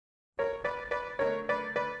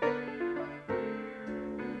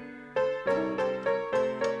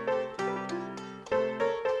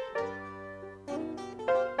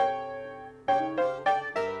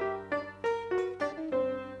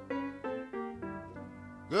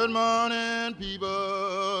Good morning,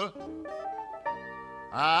 people.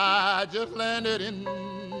 I just landed in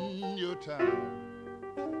your town.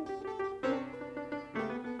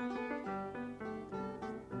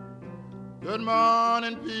 Good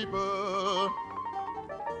morning, people.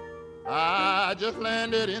 I just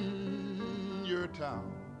landed in your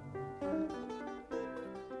town.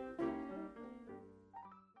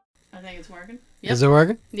 I think it's working. Yep. Is it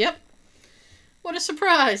working? Yep. What a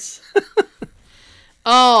surprise.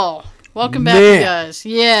 Oh, welcome back, you guys.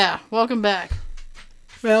 Yeah, welcome back.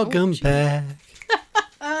 Welcome back.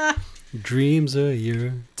 Dreams are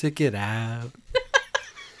your ticket out.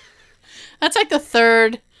 That's like the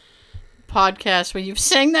third podcast where you've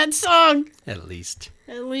sang that song. At least.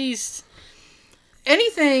 At least.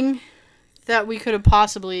 Anything that we could have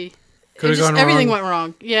possibly... Could have gone everything wrong. went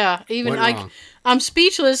wrong. Yeah, even Went wrong. I'm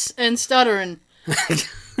speechless and stuttering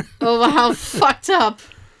over how fucked up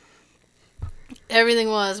everything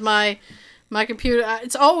was. My computer,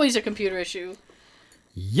 it's always a computer issue.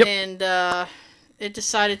 Yep. And it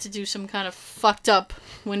decided to do some kind of fucked up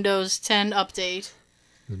Windows 10 update.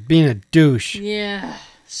 Being a douche. Yeah.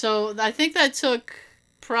 So I think that took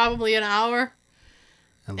probably an hour.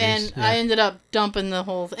 At And least, yeah. I ended up dumping the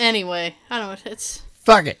whole... Anyway, I don't know. It's...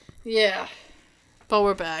 Fuck it. Yeah. But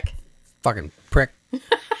we're back. Fucking prick.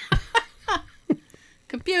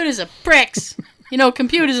 Computers are pricks. You know,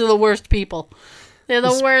 computers are the worst people. They're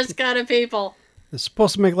the worst kind of people. They're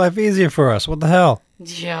supposed to make life easier for us. What the hell?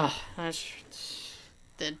 Yeah.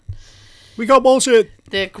 We got bullshit.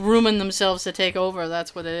 They're grooming themselves to take over.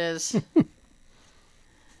 That's what it is.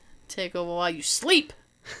 Take over while you sleep.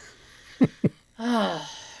 So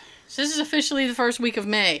this is officially the first week of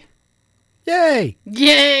May. Yay.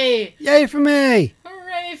 Yay! Yay for me.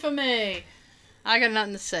 Hooray for May. I got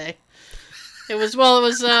nothing to say. It was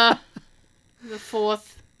the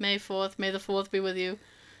 4th, May 4th. May the 4th be with you.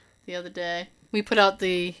 The other day. We put out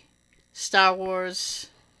the Star Wars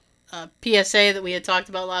PSA that we had talked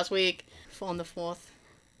about last week on the 4th.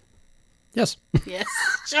 Yes. Yes.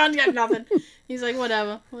 Sean got nothing. He's like,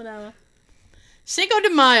 whatever. Cinco de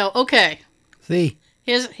Mayo. Okay. See?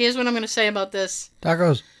 Here's what I'm going to say about this.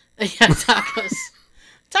 Tacos. Yeah, tacos.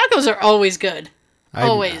 Tacos are always good.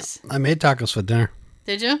 Always. I made tacos for dinner.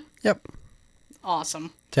 Did you? Yep.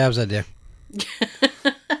 Awesome. Tab's idea.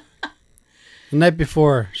 The night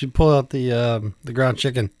before, she pulled out the ground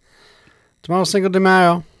chicken. Tomorrow's Cinco de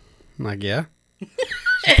Mayo. I'm like, yeah.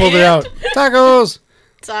 She pulled it out. Tacos.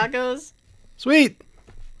 Tacos. Sweet.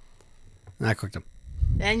 And I cooked them.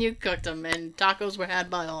 And you cooked them, and tacos were had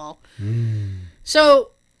by all.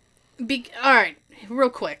 So, all right, real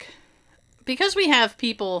quick. Because we have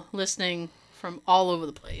people listening from all over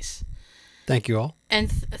the place. Thank you all.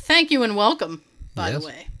 And thank you and welcome, by the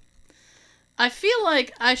way. I feel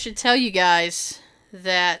like I should tell you guys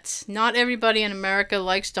that not everybody in America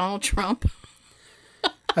likes Donald Trump.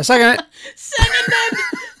 I second it. Seconded!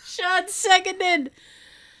 Sean seconded!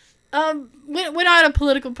 We're not a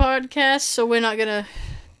political podcast, so we're not gonna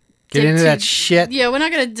Get into that shit. Yeah, we're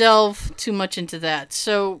not gonna delve too much into that.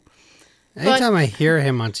 So, anytime I hear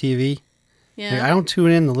him on TV, yeah, like, I don't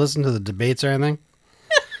tune in to listen to the debates or anything.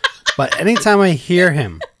 But anytime I hear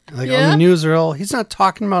him, like on the news or all, he's not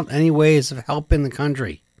talking about any ways of helping the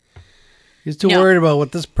country. He's too worried about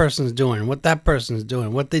what this person's doing, what that person's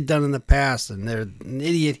doing, what they've done in the past, and they're an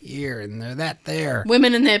idiot here, and they're that there.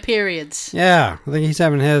 Women in their periods. Yeah, I think he's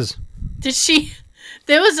having his. Did she...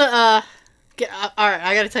 There was a... all right,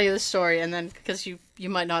 I gotta tell you this story, and then, because you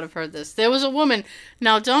might not have heard this. There was a woman...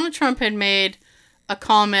 Now, Donald Trump had made a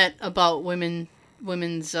comment about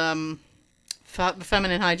women's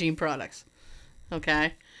feminine hygiene products.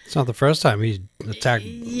 Okay? It's not the first time he's attacked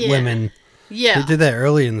women. Yeah. He did that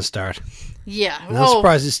early in the start. Yeah. And I'm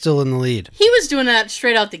surprised he's still in the lead. He was doing that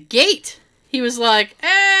straight out the gate. He was like,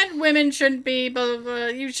 and women shouldn't be, blah, blah, blah,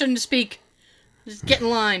 you shouldn't speak. Just get in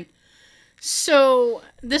line. So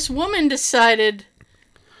this woman decided,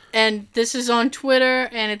 and this is on Twitter,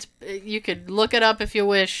 and you could look it up if you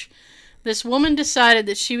wish. This woman decided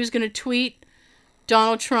that she was going to tweet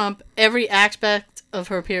Donald Trump every aspect of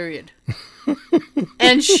her period.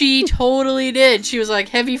 And she totally did. She was like,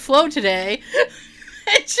 heavy flow today.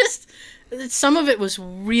 It's just, some of it was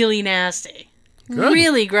really nasty. Good.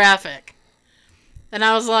 Really graphic. And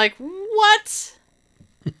I was like, what?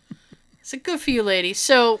 It's a good for you, lady.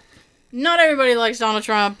 So, not everybody likes Donald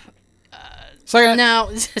Trump. Second. Now,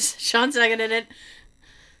 Sean seconded it.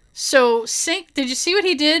 So, did you see what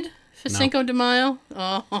he did for Cinco de Mayo?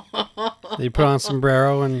 Oh. He put on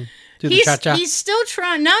sombrero and do the cha-cha. He's still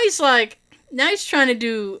trying. Now he's trying to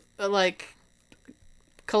do,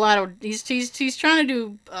 collateral. He's trying to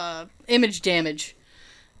do image damage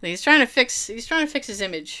He's trying to fix his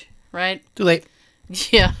image, right? Too late.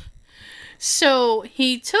 Yeah. So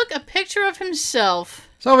he took a picture of himself.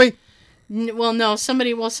 Selfie. Well, no,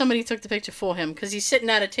 somebody took the picture for him because he's sitting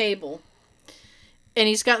at a table, and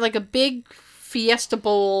he's got like a big Fiesta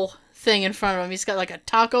bowl thing in front of him. He's got like a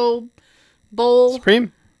taco bowl.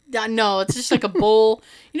 Supreme. No, it's just like a bowl.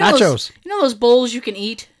 Nachos. Those bowls you can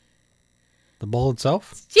eat. The bowl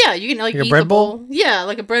itself. Yeah, you can like a eat bread the bowl. Yeah,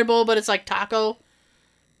 like a bread bowl, but it's like taco.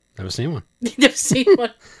 Never seen one. Never seen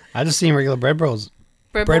one. I just seen regular bread bowls.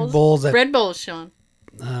 Bread bowls. Bread bowls, Sean.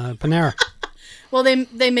 Panera. Well,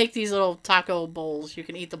 they make these little taco bowls. You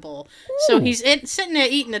can eat the bowl. Ooh. So he's sitting there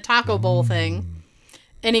eating a taco bowl thing,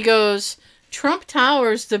 and he goes, "Trump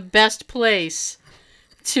Tower's the best place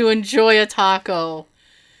to enjoy a taco."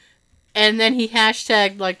 And then he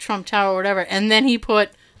hashtagged like Trump Tower or whatever, and then he put,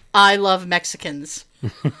 "I love Mexicans."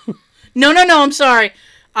 No, I'm sorry.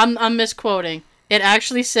 I'm misquoting. It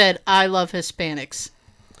actually said, "I love Hispanics."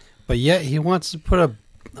 But yet he wants to put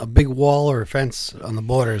a big wall or a fence on the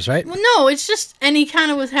borders, right? Well, no, it's just, and he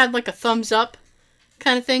kind of had like a thumbs up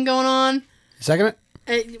kind of thing going on. You second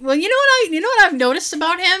it? Well, you know what I've noticed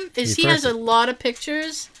about him is he has a lot of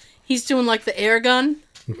pictures. He's doing like the air gun.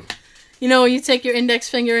 You know, you take your index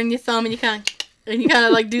finger and your thumb and you kind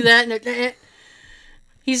of like do that, and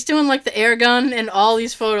he's doing like the air gun and all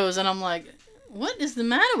these photos, and I'm like, what is the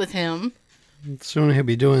matter with him? Soon he'll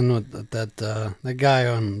be doing with that guy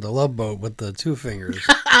on the Love Boat with the 2 fingers.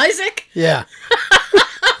 Isaac? Yeah.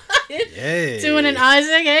 Yay. Doing an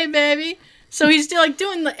Isaac, hey baby. So he's still like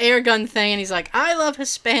doing the air gun thing, and he's like, "I love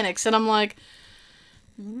Hispanics," and I'm like,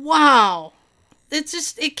 wow,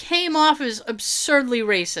 it came off as absurdly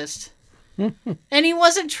racist. And he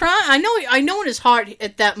wasn't trying. I know in his heart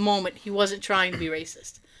at that moment he wasn't trying to be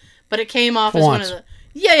racist, but it came off as one of the.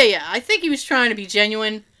 Yeah. I think he was trying to be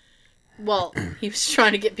genuine. Well, he was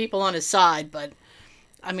trying to get people on his side, but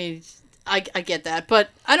I mean, I get that, but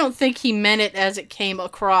I don't think he meant it as it came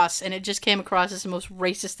across, and it just came across as the most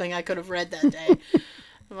racist thing I could have read that day.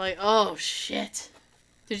 I'm like, oh shit.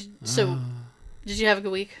 Did you have a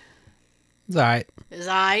good week? It's alright. It was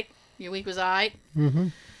alright. Your week was alright. Mm-hmm.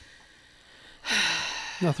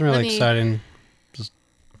 Nothing really exciting. Just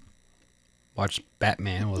watched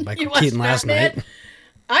Batman with Michael Keaton last night.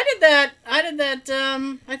 I did that.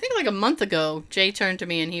 I think like a month ago. Jay turned to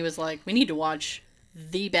me and he was like, "We need to watch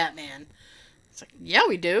The Batman." It's like, yeah,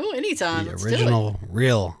 we do. Anytime. The original,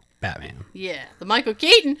 real Batman. Yeah, the Michael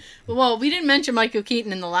Keaton. Well, we didn't mention Michael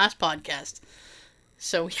Keaton in the last podcast,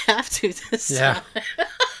 so we have to this time.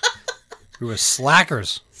 We were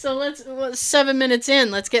slackers. So 7 minutes in,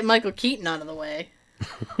 let's get Michael Keaton out of the way.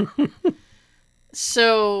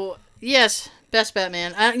 So, yes, best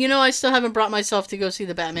Batman. I still haven't brought myself to go see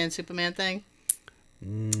the Batman Superman thing.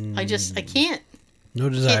 I can't. No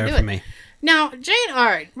desire for me. Now,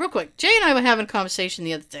 alright, real quick. Jay and I were having a conversation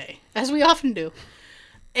the other day, as we often do.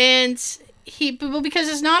 And because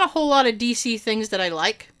there's not a whole lot of DC things that I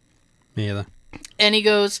like. Me either. And he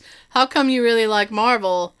goes, "How come you really like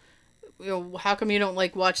Marvel? How come you don't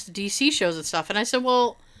like watch the DC shows and stuff?" And I said,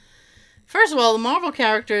 well, first of all, the Marvel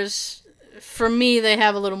characters, for me, they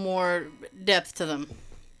have a little more depth to them.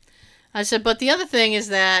 I said, but the other thing is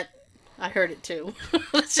that I heard it too.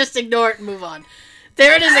 Let's just ignore it and move on.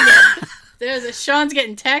 There it is again. Sean's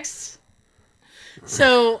getting texts.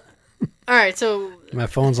 So, all right, so my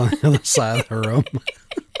phone's on the other side of the room.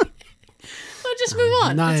 Well, just move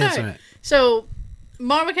on. Not That's answering all right. it. So,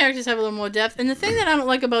 Marvel characters have a little more depth, and the thing that I don't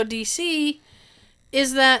like about DC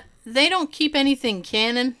is that they don't keep anything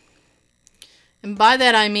canon. And by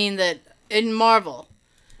that I mean that in Marvel,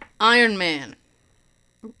 Iron Man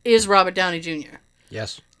is Robert Downey Jr.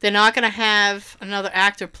 Yes. They're not going to have another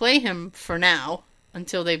actor play him for now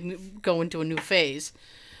until they go into a new phase.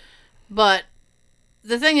 But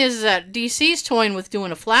the thing is that DC's toying with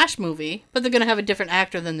doing a Flash movie, but they're going to have a different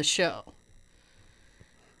actor than the show.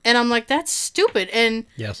 And I'm like, that's stupid. And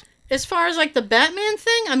yes. As far as like the Batman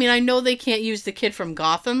thing, I mean, I know they can't use the kid from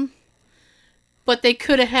Gotham, but they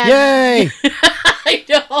could have had. Yay! I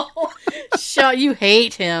know. Sean, you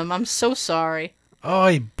hate him. I'm so sorry. Oh,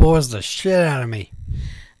 he bores the shit out of me.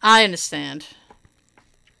 I understand.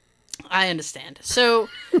 So,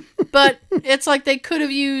 but it's like they could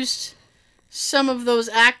have used some of those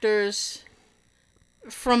actors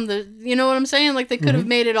from the, you know what I'm saying? Like they could have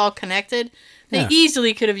made it all connected. They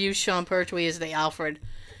easily could have used Sean Pertwee as the Alfred,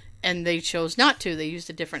 and they chose not to. They used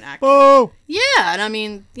a different actor. Oh! Yeah, and I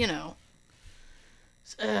mean, you know.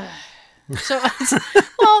 So,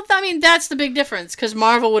 well, I mean, that's the big difference, because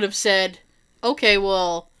Marvel would have said, okay,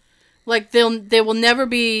 well, like, there will never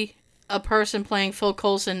be a person playing Phil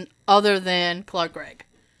Coulson other than Clark Gregg.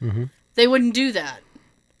 They wouldn't do that.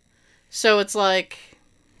 So it's like,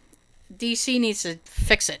 DC needs to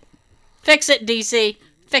fix it. Fix it, DC.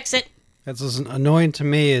 Fix it. That's what's annoying to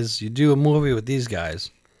me is you do a movie with these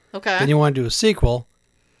guys, Okay. then you want to do a sequel,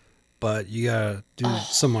 but you gotta do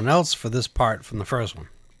someone else for this part from the first one.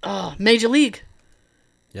 Oh, Major League.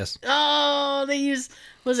 Yes. Oh, they use,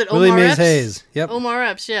 was it Willie Omar Mays Epps? Hayes. Yep. Omar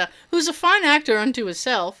Epps, yeah. Who's a fine actor unto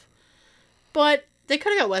himself. But they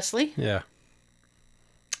could have got Wesley. Yeah.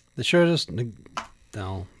 They should have just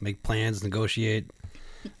make plans, negotiate.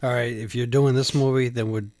 All right, if you're doing this movie,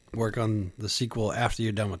 then we'd work on the sequel after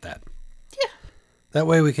you're done with that. Yeah. That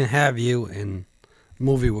way we can have you, and the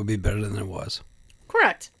movie would be better than it was.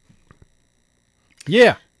 Correct.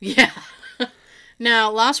 Yeah. Yeah.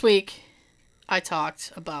 Now, last week, I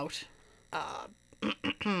talked about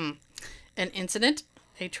an incident,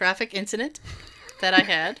 a traffic incident that I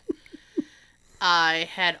had.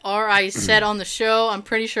 I said on the show, I'm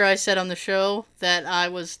pretty sure I said on the show that I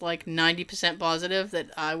was like 90% positive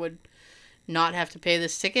that I would not have to pay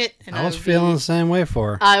this ticket. And I was feeling the same way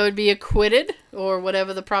for her. I would be acquitted, or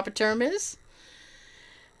whatever the proper term is.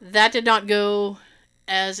 That did not go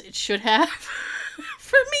as it should have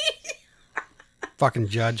for me. Fucking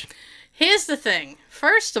judge. Here's the thing.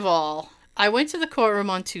 First of all, I went to the courtroom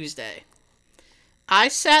on Tuesday. I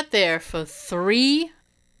sat there for 3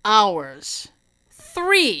 hours.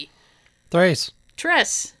 3. Thrace.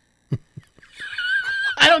 Tres.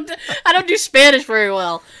 I don't do Spanish very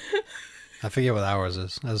well. I forget what hours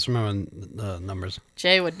is. I just remember the numbers.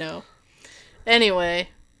 Jay would know. Anyway,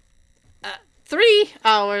 3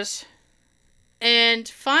 hours. And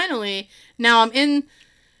finally, now I'm in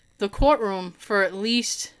the courtroom for at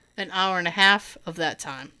least an hour and a half of that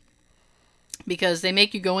time. Because they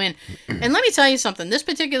make you go in. And let me tell you something. This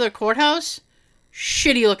particular courthouse,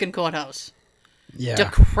 shitty looking courthouse. Yeah.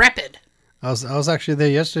 Decrepit. I was actually there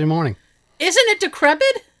yesterday morning. Isn't it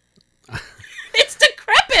decrepit? It's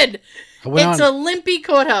decrepit. It's a limpy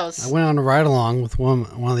courthouse. I went on a ride along with one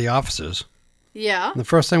of the officers. Yeah. And the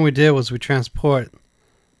first thing we did was we transport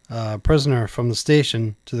a prisoner from the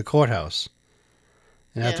station to the courthouse.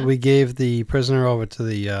 And after we gave the prisoner over to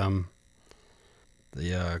the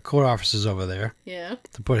court officers over there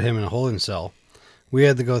to put him in a holding cell, we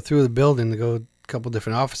had to go through the building to go a couple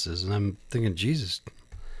different offices. And I'm thinking, Jesus,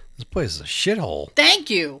 this place is a shithole. Thank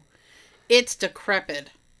you. It's decrepit.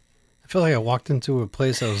 I feel like I walked into a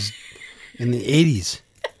place that was in the 80s.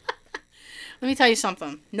 Let me tell you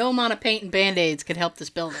something. No amount of paint and Band-Aids could help this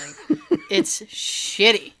building. It's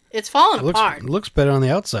shitty. It's falling apart. It looks better on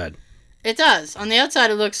the outside. It does. On the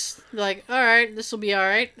outside, it looks like, all right, this will be all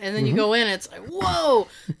right. And then you go in, and it's like, whoa,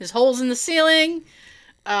 there's holes in the ceiling.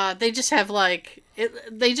 They just have like, at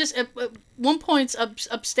one point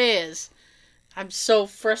upstairs, I'm so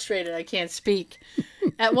frustrated I can't speak.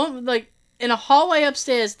 At one, like, in a hallway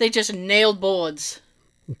upstairs, they just nailed boards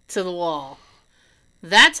to the wall.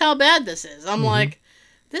 That's how bad this is. I'm like,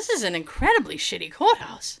 this is an incredibly shitty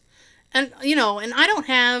courthouse. And, you know, and I don't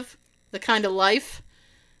have the kind of life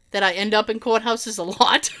that I end up in courthouses a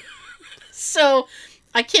lot. So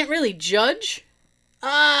I can't really judge.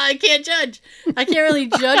 I can't judge. I can't really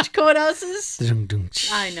judge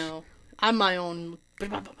courthouses. I know. I'm my own.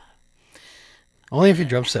 Only if your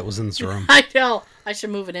drum set was in this room. I know. I should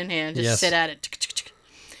move it in here and just sit at it.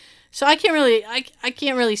 So I can't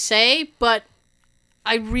really say, but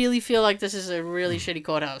I really feel like this is a really shitty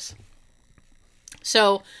courthouse.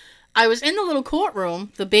 So I was in the little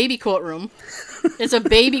courtroom, the baby courtroom. It's a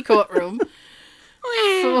baby courtroom.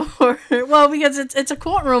 Because it's a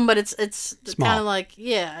courtroom, but it's kind of like,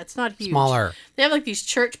 it's not huge. Smaller. They have like these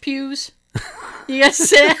church pews. You guys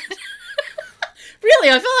sit. Really,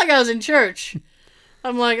 I felt like I was in church.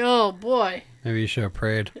 I'm like, oh boy. Maybe you should have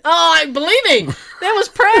prayed. Oh, believe me, there was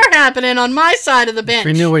prayer happening on my side of the bench.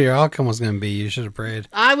 If you knew what your outcome was going to be, you should have prayed.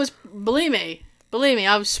 Believe me,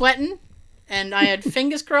 I was sweating, and I had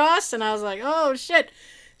fingers crossed, and I was like, oh shit.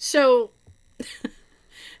 So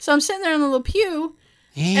I'm sitting there in the little pew,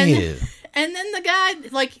 and then the guy,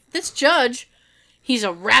 like, this judge, he's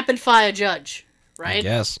a rapid fire judge, right? I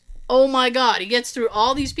guess. Oh my God, he gets through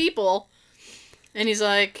all these people, and he's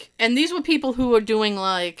like, and these were people who were doing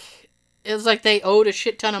like, it was like they owed a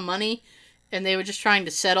shit ton of money, and they were just trying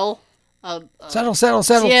to settle. Settle.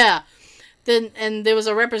 Yeah. And there was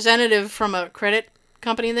a representative from a credit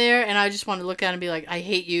company there, and I just wanted to look at him and be like, I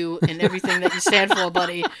hate you and everything that you stand for,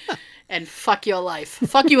 buddy, and fuck your life.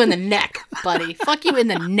 Fuck you in the neck, buddy. Fuck you in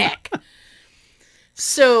the neck.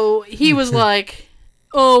 So he was like,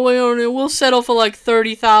 oh, wait, we'll settle for like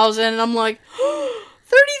 $30,000. And I'm like, $30,000?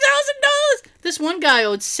 This one guy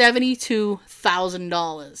owed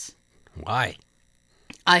 $72,000. Why?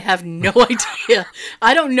 I have no idea.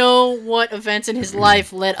 I don't know what events in his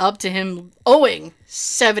life led up to him owing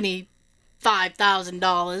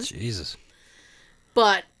 $75,000. Jesus.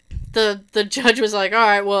 But the judge was like, all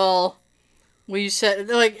right, well, we said,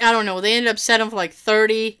 like, I don't know. They ended up setting him for like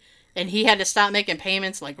 30, and he had to stop making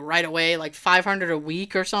payments like right away, like $500 a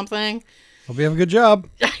week or something. Hope you have a good job.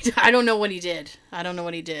 I don't know what he did.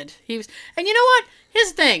 He was, and you know what?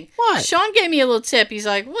 Here's the thing. What? Sean gave me a little tip. He's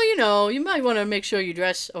like, well, you know, you might want to make sure you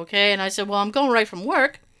dress okay. And I said, well, I'm going right from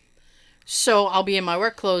work, so I'll be in my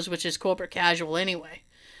work clothes, which is corporate casual anyway.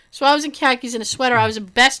 So I was in khakis and a sweater. I was the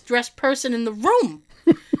best dressed person in the room.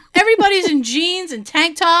 Everybody's in jeans and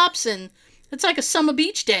tank tops, and it's like a summer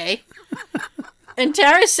beach day. And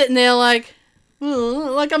Tara's sitting there like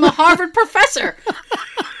I'm a Harvard professor.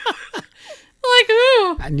 Like,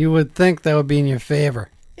 ooh. And you would think that would be in your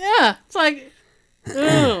favor. Yeah. It's like,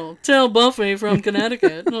 oh, tell Buffy from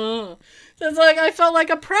Connecticut. Oh. It's like I felt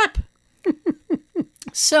like a prep.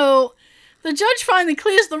 So the judge finally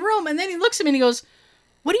clears the room, and then he looks at me and he goes,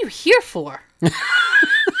 what are you here for?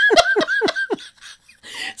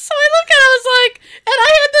 So I look at it, I was like, and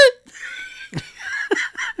I had to...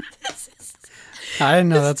 I didn't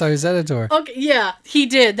know that's how he said it to her. Okay, yeah, he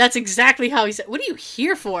did. That's exactly how he said, what are you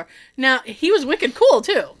here for? Now, he was wicked cool,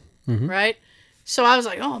 too, right? So I was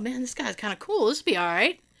like, oh, man, this guy's kind of cool. This will be all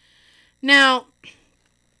right. Now,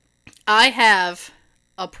 I have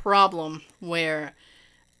a problem where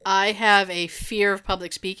I have a fear of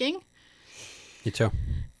public speaking. You too.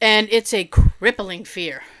 And it's a crippling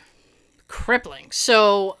fear. Crippling.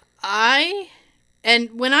 So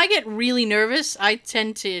and when I get really nervous, I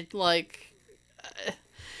tend to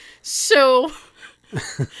so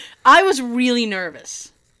I was really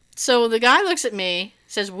nervous. So the guy looks at me,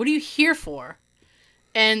 says, what are you here for?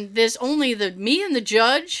 And there's only me and the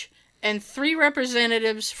judge and 3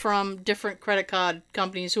 representatives from different credit card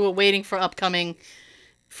companies who are waiting for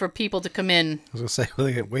people to come in. I was going to say, well,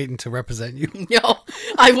 they're waiting to represent you. No,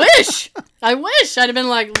 I wish. I'd have been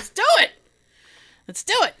like, let's do it.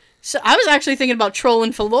 So I was actually thinking about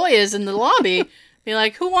trolling for lawyers in the lobby. Be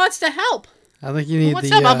like, who wants to help? I think you need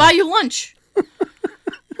What's up? I'll buy you lunch. Who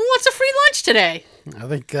wants a free lunch today? I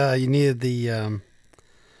think you needed the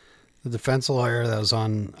defense lawyer that was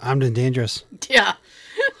on Armed and Dangerous. Yeah.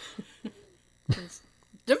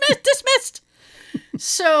 Dismissed.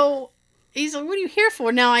 So he's like, what are you here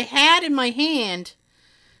for? Now, I had in my hand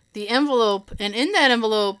the envelope, and in that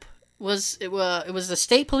envelope was the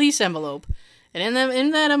state police envelope. And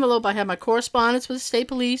in that envelope, I had my correspondence with the state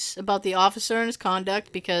police about the officer and his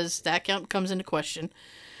conduct, because that comes into question.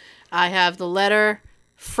 I have the letter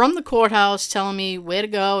from the courthouse telling me where to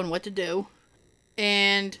go and what to do.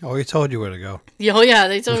 And he told you where to go. Oh, yeah,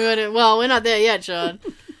 they told me where to... Well, we're not there yet, Sean.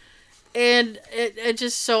 And it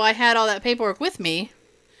just... So I had all that paperwork with me.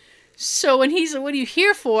 So when he said, what are you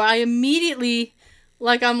here for? I immediately...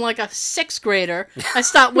 Like I'm like a 6th grader. I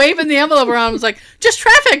stopped waving the envelope around. I was like, just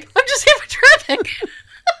traffic. I'm just here for traffic.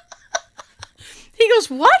 He goes,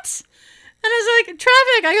 what? And I was like,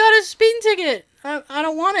 traffic. I got a speeding ticket. I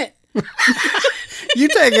don't want it. You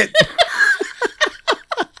take it.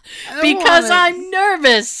 Because I'm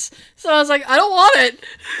nervous. So I was like, I don't want it.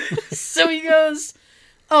 So he goes,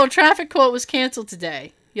 oh, traffic court was canceled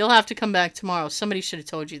today. You'll have to come back tomorrow. Somebody should have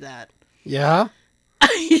told you that. Yeah?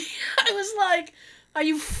 I was like... Are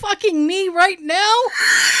you fucking me right now?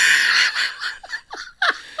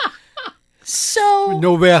 So...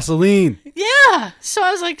 No Vaseline. Yeah. So I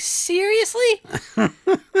was like, seriously? And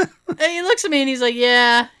he looks at me and he's like,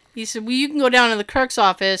 yeah. He said, well, you can go down to the clerk's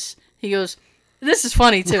office. He goes, this is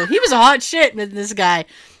funny too. He was a hot shit, this guy.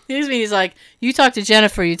 He looks at me and he's like, you talk to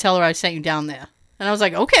Jennifer, you tell her I sent you down there. And I was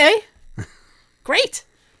like, okay. Great.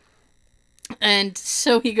 And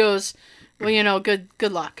so he goes, well, you know, good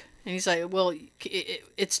luck. And he's like, well,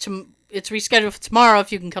 it's rescheduled for tomorrow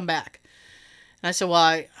if you can come back. And I said,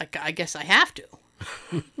 well, I guess I have to.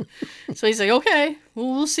 So he's like, okay,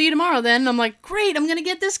 well, we'll see you tomorrow then. And I'm like, great, I'm going to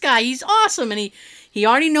get this guy. He's awesome. And he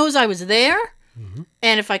already knows I was there. Mm-hmm.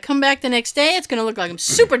 And if I come back the next day, it's going to look like I'm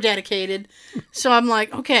super dedicated. So I'm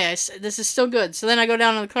like, okay, this is still good. So then I go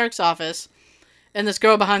down to the clerk's office, and this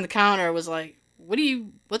girl behind the counter was like,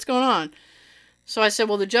 what's going on? So I said,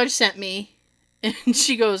 well, the judge sent me. And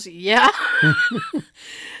she goes, yeah?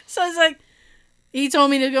 So I was like, he told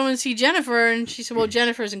me to go and see Jennifer. And she said, well,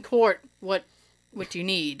 Jennifer's in court. What do you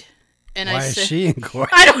need? And Why I said, is she in court?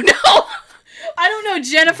 I don't know. I don't know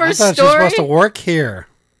Jennifer's I thought story. she was supposed to work here.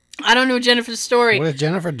 I don't know Jennifer's story. What did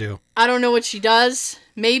Jennifer do? I don't know what she does.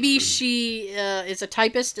 Maybe she is a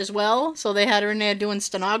typist as well. So they had her in there doing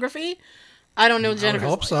stenography. I don't know Jennifer's I would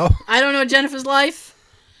hope life. so. I don't know Jennifer's life.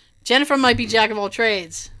 Jennifer might be jack of all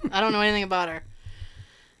trades. I don't know anything about her.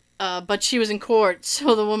 But she was in court,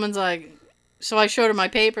 so the woman's like... So I showed her my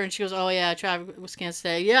paper, and she goes, oh, yeah, traffic was canceled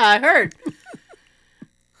today. Yeah, I heard.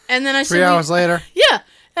 And then I said... 3 hours later. Yeah.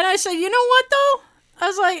 And I said, you know what, though? I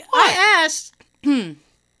was like, what? I asked...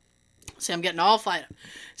 See, I'm getting all fired up.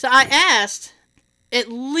 So I asked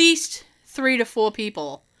at least 3 to 4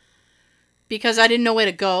 people because I didn't know where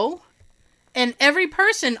to go. And every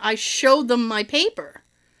person, I showed them my paper.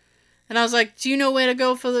 And I was like, do you know where to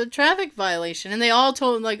go for the traffic violation? And they all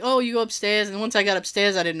told me, like, oh, you go upstairs. And once I got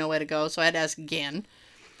upstairs, I didn't know where to go, so I had to ask again.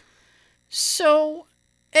 So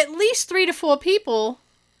at least 3 to 4 people,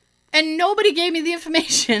 and nobody gave me the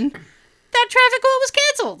information that traffic court was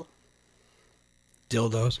canceled.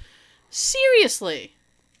 Dildos. Seriously.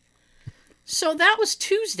 So that was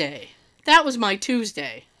Tuesday. That was my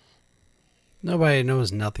Tuesday. Nobody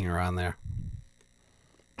knows nothing around there.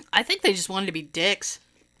 I think they just wanted to be dicks.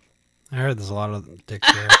 I heard there's a lot of dicks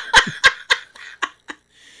there.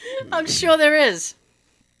 I'm sure there is.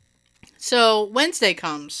 So Wednesday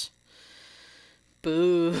comes.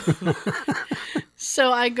 Boo.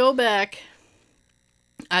 So I go back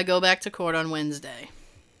to court on Wednesday.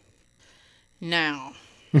 Now,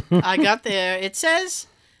 I got there. It says,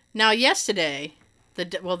 now yesterday, the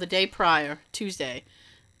day prior, Tuesday,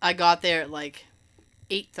 I got there at like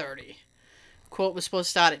 8:30. Court was supposed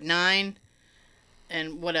to start at 9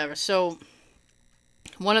 and whatever. So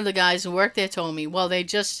one of the guys who worked there told me, well, they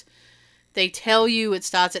tell you it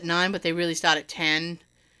starts at 9, but they really start at 10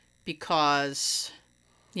 because,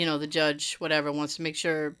 you know, the judge, whatever, wants to make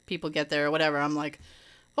sure people get there or whatever. I'm like,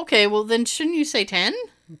 okay, well, then shouldn't you say 10?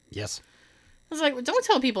 Yes. I was like, well, don't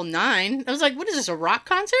tell people 9. I was like, what is this, a rock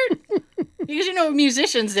concert? Because, you know,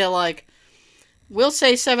 musicians, they're like, we'll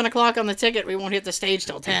say 7 o'clock on the ticket. We won't hit the stage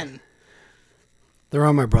till 10. They're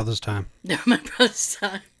on my brother's time. They're on my brother's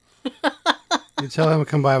time. You tell him to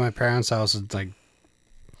come by my parents' house at like,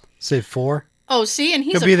 say 4. Oh, see, and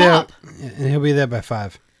he's He'll be a cop. there, and he'll be there by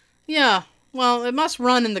 5. Yeah. Well, it must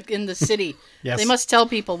run in the city. Yes. They must tell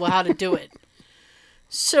people how to do it.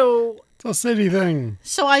 So... It's a city thing.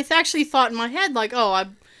 So I actually thought in my head, like, oh,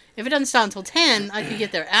 if it doesn't start until 10, I could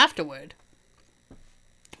get there afterward.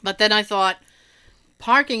 But then I thought,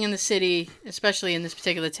 parking in the city, especially in this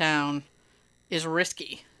particular town, is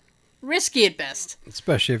risky. Risky at best.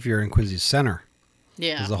 Especially if you're in Quincy Center.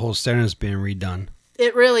 Yeah. Because the whole center is being redone.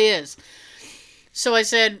 It really is. So I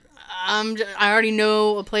said, I already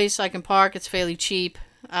know a place I can park. It's fairly cheap.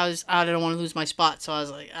 I don't want to lose my spot. So I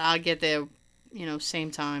was like, I'll get there, you know,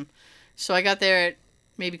 same time. So I got there at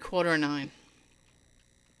maybe 8:45.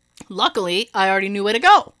 Luckily, I already knew where to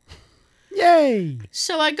go. Yay!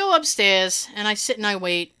 So I go upstairs, and I sit and I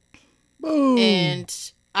wait. Boom!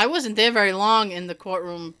 And I wasn't there very long, and the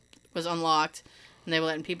courtroom was unlocked, and they were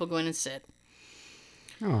letting people go in and sit.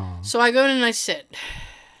 Aww. So I go in and I sit.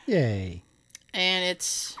 Yay. And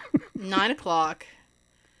it's 9 o'clock.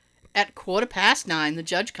 At 9:15, the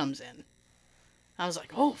judge comes in. I was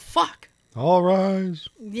like, oh, fuck. All rise.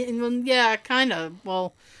 Yeah, kind of.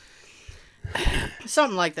 Well,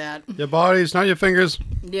 something like that. Your bodies, not your fingers.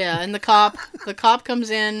 Yeah, and the cop comes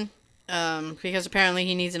in because apparently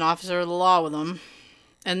he needs an officer of the law with him.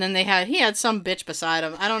 And then he had some bitch beside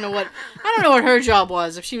him. I don't know what her job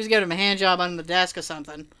was. If she was giving him a hand job on the desk or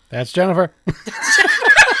something. That's Jennifer.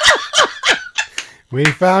 We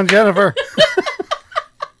found Jennifer.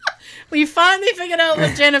 We finally figured out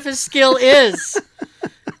what Jennifer's skill is.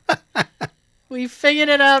 We figured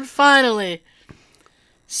it out finally.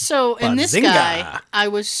 So, and this Bazinga. guy, I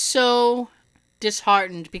was so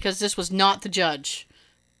disheartened because this was not the judge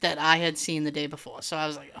that I had seen the day before. So I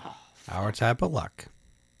was like, oh. Our type of luck.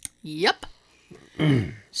 Yep.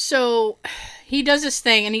 So he does this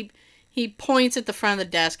thing and he points at the front of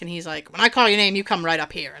the desk and he's like, when I call your name, you come right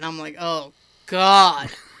up here. And I'm like, oh, God.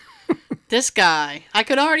 This guy, I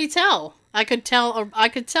could already tell. I could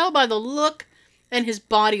tell by the look and his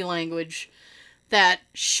body language that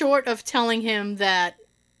short of telling him that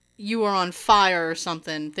you were on fire or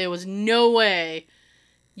something, there was no way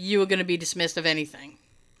you were going to be dismissed of anything.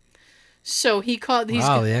 So he called...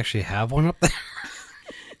 Wow, they actually have one up there?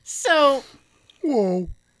 So... Whoa.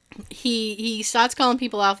 He starts calling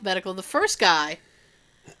people alphabetical. The first guy,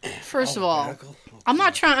 first of all, I'm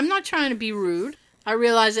not trying to be rude. I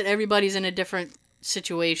realize that everybody's in a different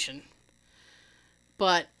situation.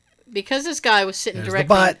 But because this guy was sitting There's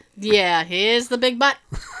directly... the butt. Yeah, here's the big butt.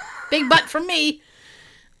 Big butt from me.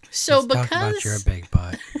 So Let's talk about your big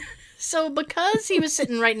butt. So because he was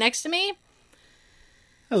sitting right next to me...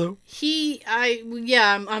 Hello.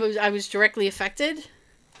 I was directly affected.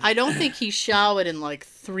 I don't think he showered in like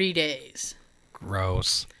 3 days.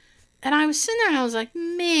 Gross. And I was sitting there and I was like,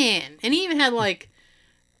 man. And he even had like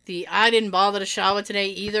the I didn't bother to shower today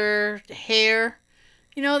either hair.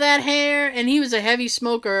 You know that hair? And he was a heavy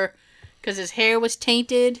smoker because his hair was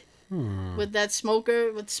tainted with that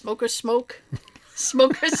smoker smoke.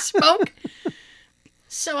 Smoker smoke.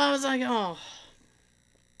 So I was like, oh.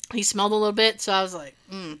 He smelled a little bit, so I was like,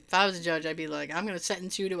 if I was a judge, I'd be like, I'm going to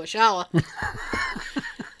sentence you to a shower.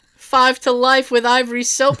 5 to life with ivory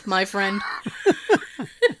soap, my friend.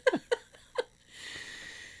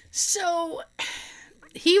 So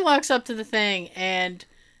he walks up to the thing, and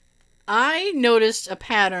I noticed a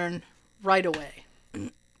pattern right away.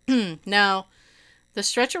 Now, the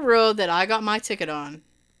stretch of road that I got my ticket on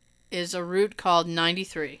is a route called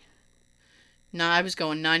 93. Now, I was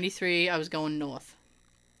going 93, I was going north.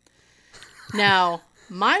 Now,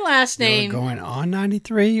 my last name... You were going on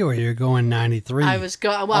 93 or you're going 93? I was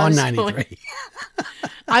going... Well, on 93.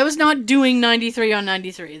 I was not doing 93 on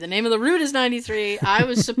 93. The name of the route is 93. I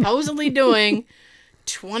was supposedly doing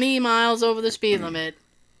 20 miles over the speed limit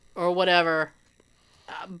or whatever.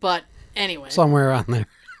 But anyway. Somewhere around there.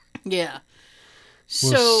 Yeah.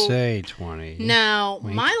 We'll say 20. Now,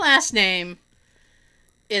 my last name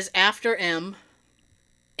is after M.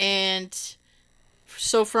 And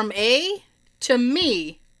so from A to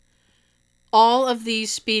me, all of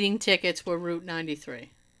these speeding tickets were Route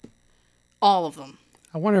 93. All of them.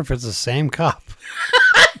 I wonder if it's the same cop.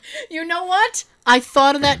 You know what? I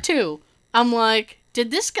thought of that too. I'm like,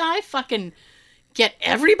 did this guy fucking get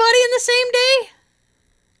everybody in the same day?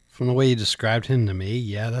 From the way you described him to me,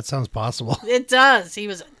 yeah, that sounds possible. It does. He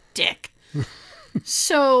was a dick.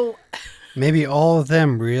 So... Maybe all of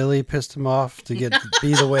them really pissed him off to get to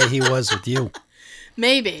be the way he was with you.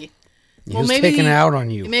 Maybe. He was taking out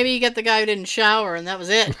on you. Maybe you get the guy who didn't shower, and that was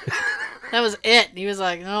it. That was it. He was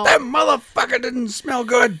like, no. That motherfucker didn't smell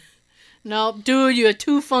good. No, dude, you're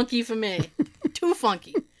too funky for me. Too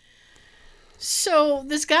funky. So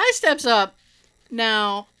this guy steps up.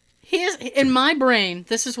 Now, in my brain,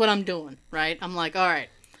 this is what I'm doing, right? I'm like, all right.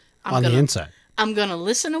 The inside. I'm going to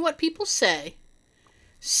listen to what people say.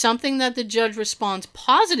 Something that the judge responds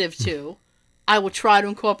positive to, I will try to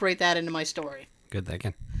incorporate that into my story. Good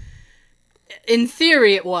thinking. In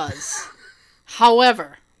theory, it was.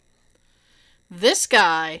 However, this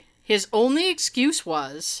guy, his only excuse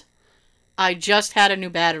was, I just had a new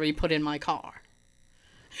battery put in my car.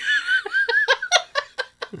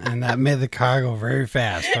 And that made the car go very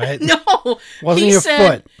fast, right? No. Wasn't your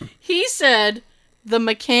foot. He said, the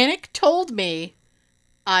mechanic told me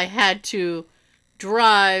I had to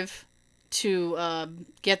drive to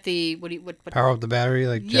get the... What power up the battery?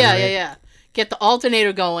 Like yeah. Get the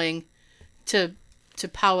alternator going to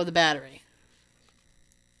power the battery.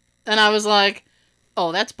 And I was like,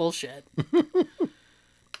 oh, that's bullshit.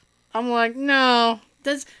 I'm like, no.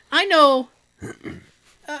 I know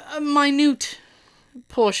a minute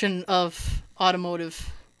portion of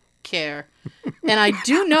automotive care. And I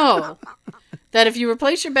do know that if you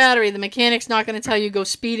replace your battery, the mechanic's not going to tell you go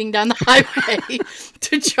speeding down the highway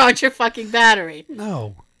to charge your fucking battery.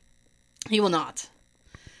 No. He will not.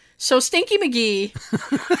 So Stinky McGee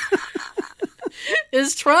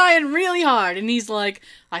is trying really hard, and he's like,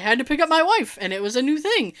 I had to pick up my wife, and it was a new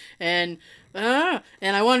thing, and I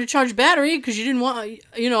wanted to charge battery because you didn't want,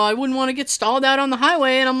 I wouldn't want to get stalled out on the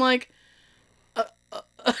highway, and I'm like,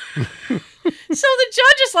 So the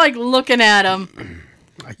judge is like looking at him.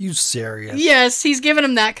 Are you serious? Yes, he's giving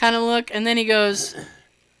him that kind of look, and then he goes,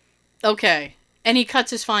 okay, and he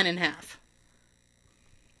cuts his fine in half.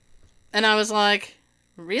 And I was like,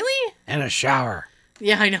 really? And a shower.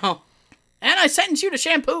 Yeah, I know. And I sentence you to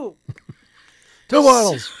shampoo. 2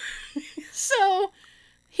 bottles. So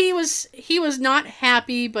he was not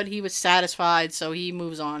happy, but he was satisfied, so he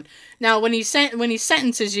moves on. Now, when he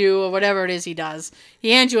sentences you, or whatever it is he does,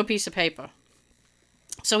 he hands you a piece of paper.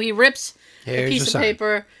 So he rips a piece of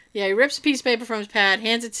paper. Yeah, he rips a piece of paper from his pad,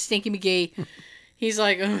 hands it to Stinky McGee. He's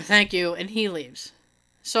like, oh, thank you, and he leaves.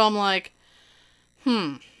 So I'm like,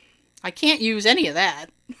 I can't use any of that.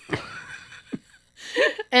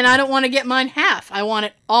 And I don't want to get mine half. I want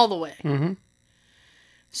it all the way. Mm-hmm.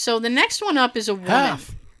 So the next one up is a woman.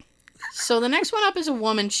 Half. So the next one up is a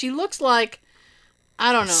woman. She looks like,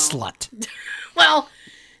 I don't know. Slut. Well,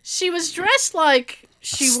 she was dressed like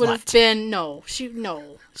she would have been, she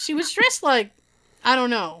was dressed like, I don't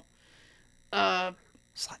know, Slut.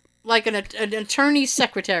 like an attorney's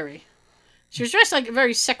secretary. She was dressed like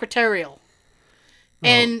very secretarial.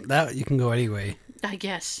 Well, and that you can go anyway. I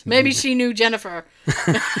guess. Maybe she knew Jennifer.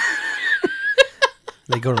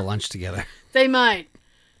 They go to lunch together. They might.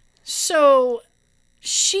 So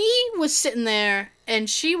she was sitting there and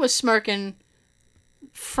she was smirking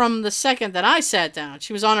from the second that I sat down.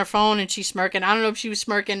 She was on her phone and she's smirking. I don't know if she was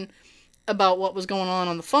smirking about what was going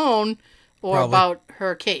on the phone or Probably. about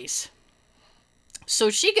her case. So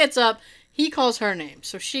she gets up. He calls her name.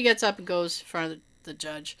 So she gets up and goes in front of the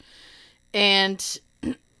judge. And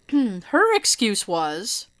her excuse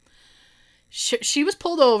was she was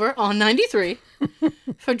pulled over on 93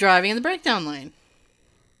 for driving in the breakdown lane.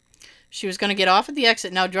 She was going to get off at the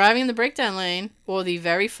exit. Now, driving in the breakdown lane, or the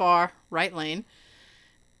very far right lane,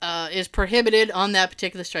 is prohibited on that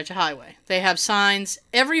particular stretch of highway. They have signs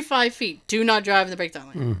every 5 feet. Do not drive in the breakdown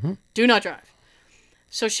lane. Mm-hmm. Do not drive.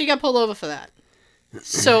 So she got pulled over for that.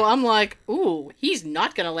 So I'm like, ooh, he's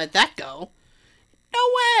not going to let that go. No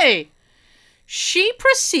way. She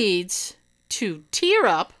proceeds to tear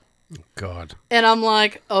up. God. And I'm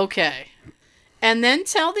like, okay. And then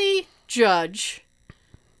tell the judge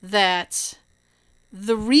that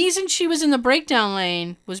the reason she was in the breakdown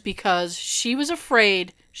lane was because she was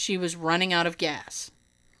afraid she was running out of gas.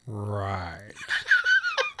 Right.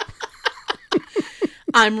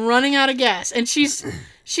 I'm running out of gas. And she's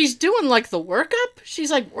doing like the workup. She's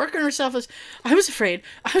like working herself as I was afraid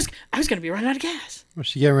I was going to be running out of gas. Was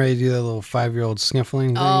she getting ready to do that little 5-year-old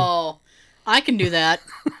sniffling thing? Oh, I can do that.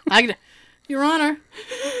 Your Honor.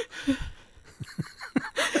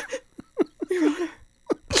 Your Honor.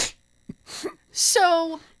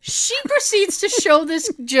 So she proceeds to show this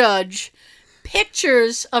judge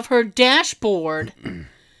pictures of her dashboard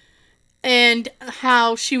and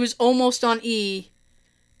how she was almost on E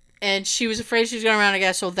and she was afraid she was going to run out of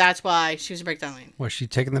gas, so that's why she was in breakdown lane. Was she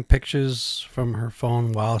taking the pictures from her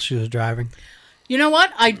phone while she was driving? You know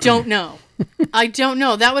what? I don't know. I don't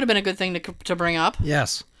know. That would have been a good thing to bring up.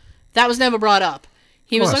 Yes. That was never brought up.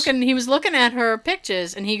 He was course. looking at her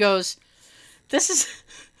pictures and he goes, "This is."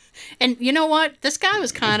 And you know what? This guy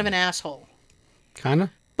was kind of an asshole. Kind of?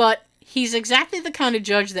 But he's exactly the kind of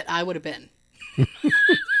judge that I would have been.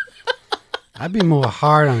 I'd be more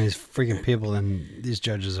hard on these freaking people than these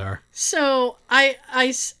judges are. So I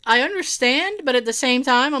understand, but at the same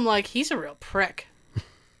time, I'm like, he's a real prick.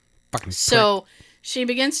 Fucking So she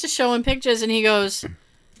begins to show him pictures, and he goes,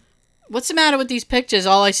 "What's the matter with these pictures?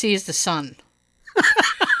 All I see is the sun."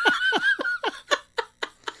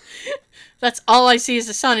 That's all I see is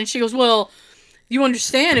the sun. And she goes, "Well, you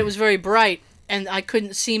understand it was very bright, and I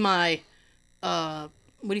couldn't see my, what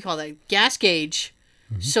do you call that, gas gauge.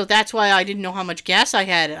 Mm-hmm. So that's why I didn't know how much gas I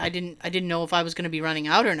had. I didn't know if I was going to be running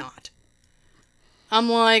out or not." I'm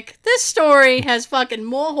like, this story has fucking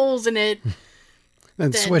more holes in it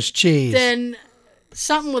Then Swiss cheese. than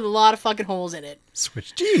something with a lot of fucking holes in it.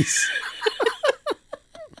 Swiss cheese.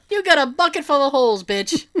 You got a bucket full of holes,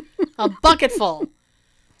 bitch. A bucket full.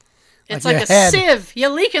 It's Like like your a head. sieve. You're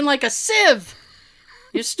leaking like a sieve.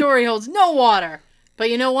 Your story holds no water. But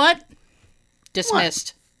you know what?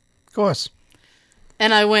 Dismissed. Of course.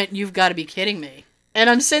 And I went, you've got to be kidding me. And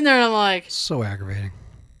I'm sitting there and I'm like, So aggravating.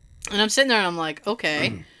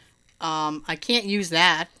 okay, I can't use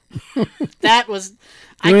that. That was,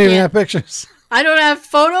 You don't even have pictures. I don't have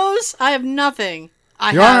photos. I have nothing.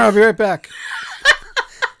 Your Honor, I'll be right back.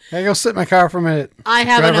 I go sit in my car for a minute. I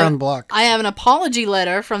have Drive around the block. I have an apology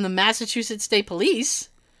letter from the Massachusetts State Police.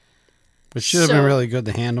 But should have been really good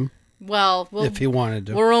to hand him Well, if he wanted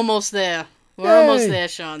to. we're almost there. We're Yay. almost there,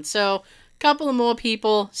 Sean. So, a couple of more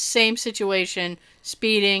people, same situation,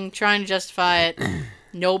 speeding, trying to justify it.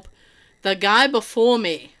 Nope. The guy before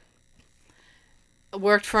me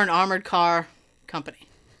worked for an armored car company.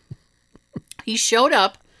 He showed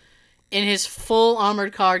up in his full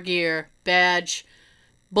armored car gear, badge,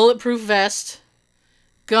 bulletproof vest,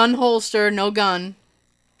 gun holster, no gun.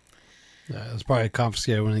 Yeah, it was probably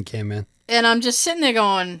confiscated when he came in. And I'm just sitting there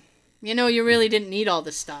going, you know, you really didn't need all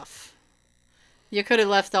this stuff. You could have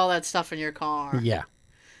left all that stuff in your car. Yeah.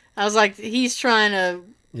 I was like, he's trying to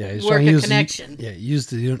He's work trying to a use connection. use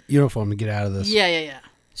the uniform to get out of this. Yeah.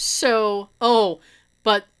 So,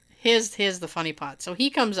 but here's the funny part. So he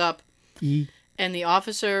comes up, and the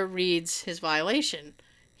officer reads his violation.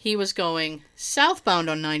 He was going southbound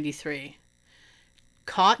on 93,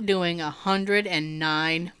 caught doing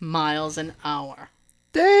 109 miles an hour.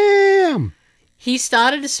 Damn! He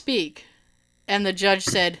started to speak, and the judge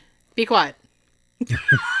said, "Be quiet."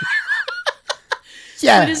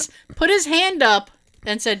 Yeah! Put his hand up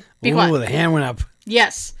and said, "Be quiet." Ooh, the hand went up.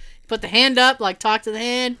 Yes. He put the hand up, like, talk to the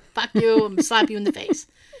hand. Fuck you. I'm gonna slap you in the face.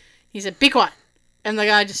 He said, "Be quiet." And the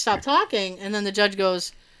guy just stopped talking, and then the judge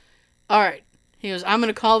goes, "All right." He goes, "I'm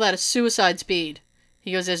going to call that a suicide speed."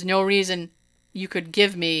 He goes, "There's no reason you could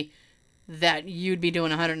give me that you'd be doing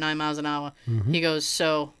 109 miles an hour." Mm-hmm. He goes,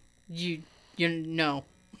 "So, you know."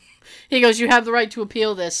 He goes, "You have the right to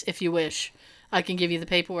appeal this if you wish." I can give you the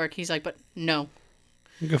paperwork. He's like, but no.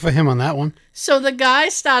 Good for him on that one. So the guy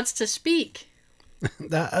starts to speak.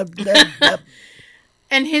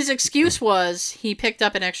 And his excuse was he picked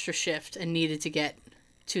up an extra shift and needed to get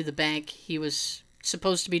to the bank he was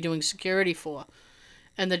supposed to be doing security for.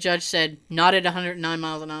 And the judge said, not at 109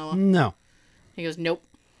 miles an hour. No. He goes, nope.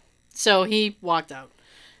 So he walked out.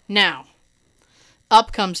 Now,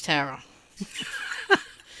 up comes Tara.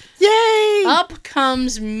 Yay! Up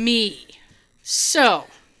comes me. So,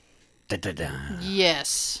 Da-da-da.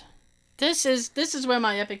 yes. This is where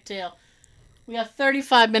my epic tale. We are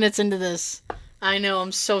 35 minutes into this. I know,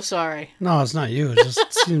 I'm so sorry. No, it's not you. It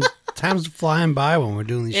just seems time's flying by when we're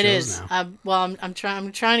doing these It shows is. now. I'm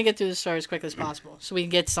trying to get through the story as quickly as possible so we can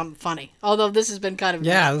get something funny. Although this has been kind of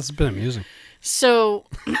Yeah, this has been amusing. So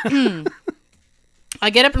I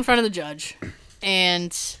get up in front of the judge,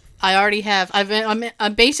 and I already have.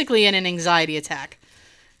 I'm basically in an anxiety attack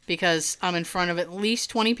because I'm in front of at least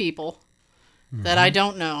 20 people that I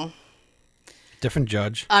don't know. Different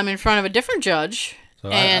judge. I'm in front of a different judge. So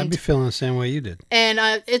and I'd be feeling the same way you did. And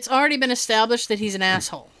it's already been established that he's an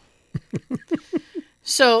asshole.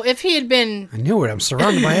 So if he had been... I knew it. I'm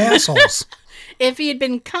surrounded by assholes. If he had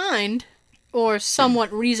been kind or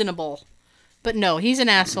somewhat reasonable. But no, he's an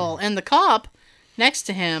asshole. And the cop next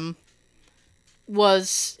to him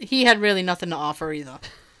he had really nothing to offer either.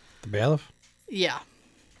 The bailiff? Yeah.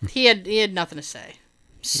 He had nothing to say. They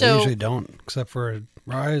So usually don't, except for a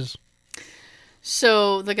rise.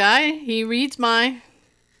 So the guy, he reads my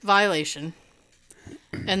violation,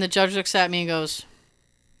 and the judge looks at me and goes,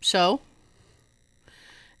 so?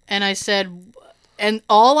 And I said, and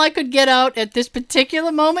all I could get out at this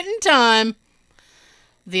particular moment in time,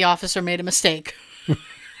 the officer made a mistake.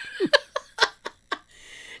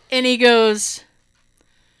 And he goes,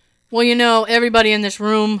 well, you know, everybody in this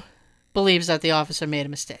room believes that the officer made a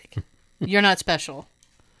mistake. You're not special.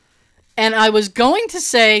 And I was going to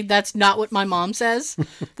say that's not what my mom says.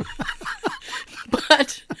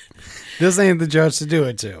 But This ain't the judge to do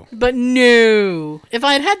it to. But no. If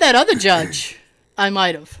I had had that other judge, I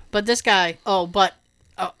might have. But this guy, but.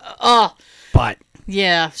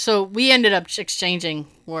 Yeah, so we ended up exchanging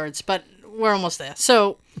words, but we're almost there.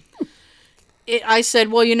 So I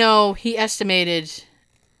said, well, you know, he estimated,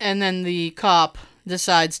 and then the cop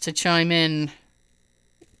decides to chime in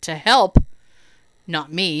to help,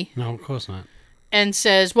 not me, No, of course not. and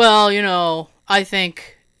says, well, you know, I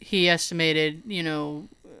think he estimated, you know,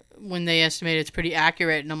 when they estimate it's pretty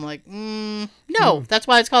accurate. And I'm like, no, that's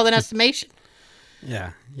why it's called an estimation.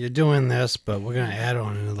 Yeah, you're doing this, but we're going to add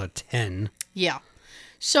on another 10. Yeah.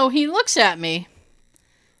 So he looks at me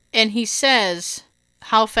and he says,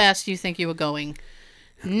 how fast do you think you were going?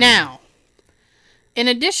 Now, in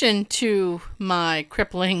addition to my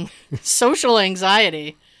crippling social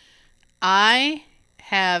anxiety, I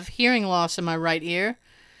have hearing loss in my right ear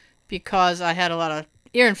because I had a lot of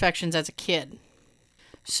ear infections as a kid.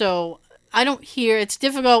 So I don't hear. It's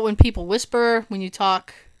difficult when people whisper, when you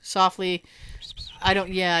talk softly.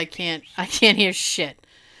 I can't hear shit.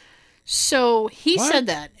 So he said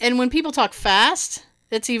that. And when people talk fast,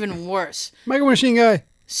 it's even worse. Micro Machine Guy.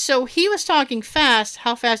 So he was talking fast.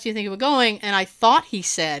 How fast do you think you were going? And I thought he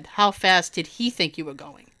said, how fast did he think you were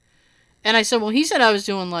going? And I said, well, he said I was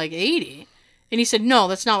doing like 80. And he said, no,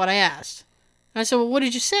 that's not what I asked. And I said, well, what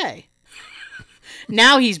did you say?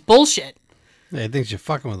 Now he's bullshit. Yeah, he thinks you're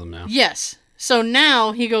fucking with him now. Yes. So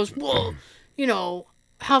now he goes, well, you know,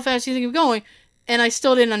 how fast do you think you're going? And I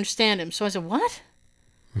still didn't understand him. So I said, what?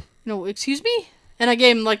 No, excuse me? And I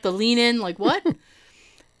gave him like the lean in, like, what?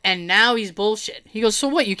 And now he's bullshit. He goes, so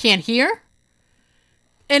what, you can't hear?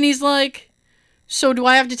 And he's like, so do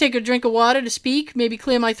I have to take a drink of water to speak? Maybe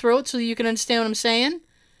clear my throat so that you can understand what I'm saying?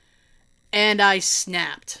 And I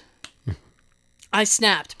snapped. I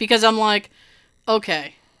snapped because I'm like,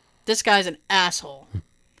 okay, this guy's an asshole.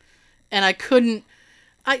 And I couldn't...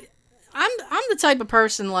 I'm the type of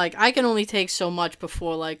person, like, I can only take so much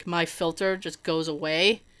before, like, my filter just goes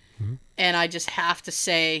away. Mm-hmm. And I just have to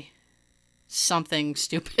say something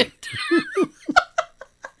stupid.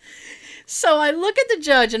 So I look at the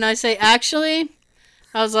judge and I say, actually,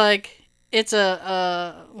 I was like, it's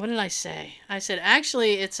what did I say? I said,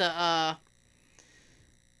 actually, it's a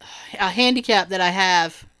handicap that I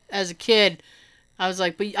have as a kid. I was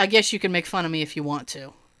like, but I guess you can make fun of me if you want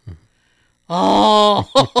to. Oh,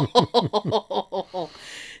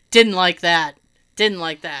 didn't like that.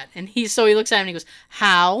 And he looks at me and he goes,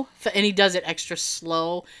 how? And he does it extra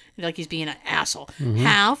slow, like he's being an asshole. Mm-hmm.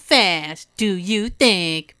 How fast do you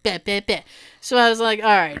think? Bah, bah, bah. So I was like, all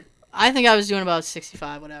right, I think I was doing about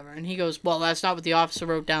 65, whatever. And he goes, well, that's not what the officer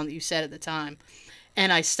wrote down that you said at the time.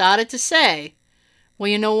 And I started to say, Well,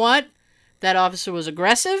 you know what? That officer was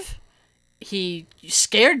aggressive. He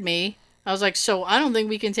scared me. I was like, so I don't think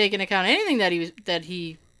we can take into account anything that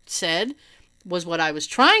he said was what I was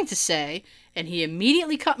trying to say. And he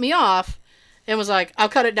immediately cut me off and was like, I'll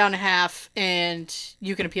cut it down to half and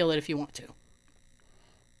you can appeal it if you want to.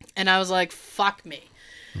 And I was like, fuck me.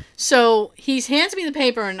 So he hands me the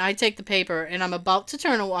paper and I take the paper and I'm about to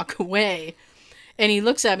turn and walk away. And he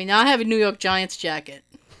looks at me. Now I have a New York Giants jacket.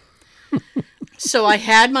 So I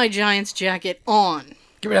had my Giants jacket on.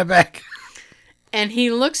 Give me that back. And he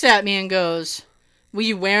looks at me and goes, were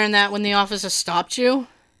you wearing that when the officer stopped you?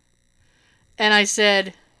 And I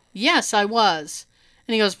said, yes, I was.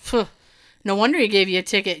 And he goes, no wonder he gave you a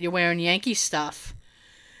ticket. You're wearing Yankee stuff.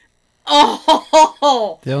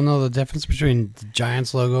 Oh! They don't know the difference between the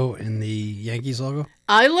Giants logo and the Yankees logo?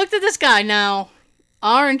 I looked at this guy. Now,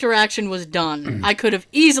 our interaction was done. I could have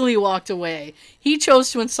easily walked away. He chose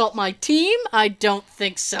to insult my team? I don't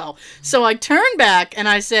think so. So I turned back and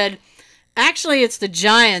I said, actually, it's the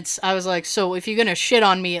Giants. I was like, so if you're going to shit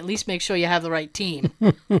on me, at least make sure you have the right team.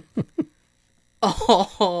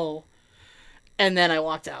 Oh. And then I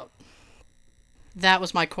walked out. That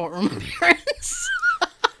was my courtroom appearance.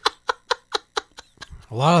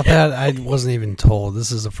 A lot of that I wasn't even told.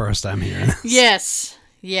 This is the first time hearing this.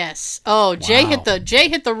 Yes. Oh, Jay Wow.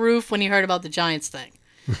 hit the roof when he heard about the Giants thing.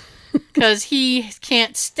 Because he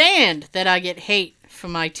can't stand that I get hate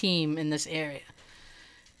from my team in this area.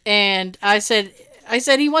 And I said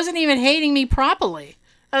he wasn't even hating me properly.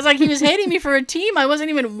 I was like, he was hating me for a team I wasn't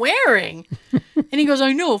even wearing. And he goes,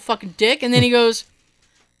 I know, fucking dick. And then he goes,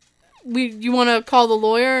 you want to call the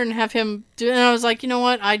lawyer and have him do it? And I was like, you know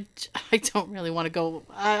what? I don't really want to go.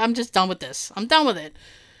 I'm just done with this. I'm done with it.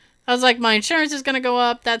 I was like, my insurance is going to go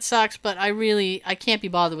up. That sucks. But I can't be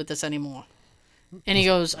bothered with this anymore. And he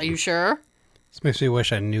goes, are you sure? This makes me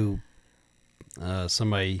wish I knew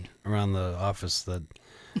somebody around the office that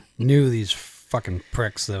knew these fucking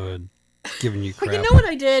pricks that were giving you crap. Well, you know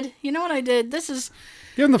what I did? This is...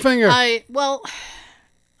 Give him the finger. I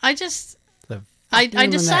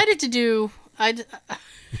decided to do...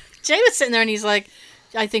 Jay was sitting there and he's like,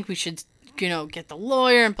 I think we should, get the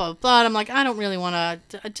lawyer and blah, blah, blah. And I'm like, I don't really want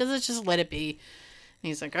to... Just let it be. And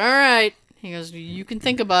he's like, all right. He goes, you can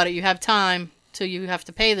think about it. You have time till you have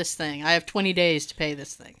to pay this thing. I have 20 days to pay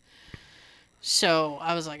this thing. So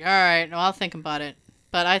I was like, all right, well, I'll think about it.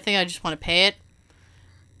 But I think I just want to pay it.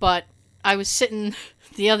 But I was sitting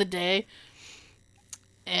the other day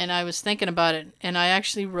and I was thinking about it. And I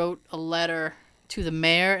actually wrote a letter to the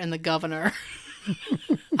mayor and the governor.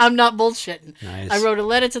 I'm not bullshitting. Nice. I wrote a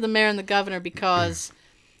letter to the mayor and the governor because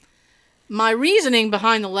my reasoning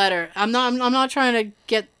behind the letter, I'm not trying to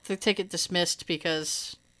get the ticket dismissed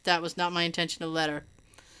because that was not my intention of the letter.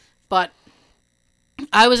 But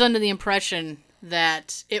I was under the impression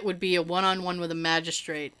that it would be a one-on-one with a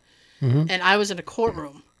magistrate. Mm-hmm. And I was in a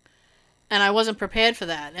courtroom. And I wasn't prepared for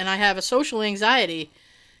that. And I have a social anxiety.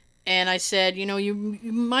 And I said, you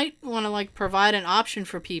might want to provide an option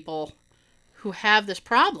for people who have this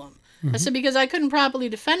problem. Mm-hmm. I said, because I couldn't properly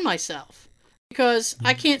defend myself. Because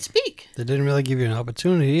I can't speak. They didn't really give you an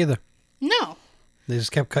opportunity either. No. They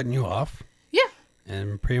just kept cutting you off. Yeah.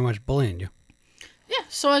 And pretty much bullying you. Yeah.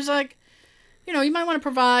 So I was like, you might want to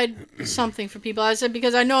provide something for people. I said,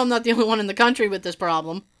 because I know I'm not the only one in the country with this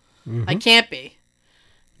problem. Mm-hmm. I can't be.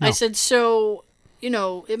 No. I said, so,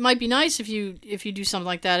 it might be nice if you do something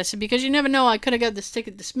like that. I said, because you never know, I could have got this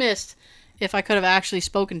ticket dismissed if I could have actually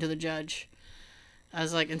spoken to the judge. I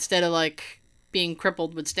was like, instead of being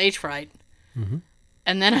crippled with stage fright. Mm-hmm.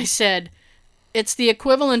 And then I said, it's the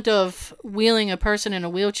equivalent of wheeling a person in a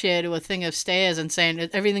wheelchair to a thing of stairs and saying,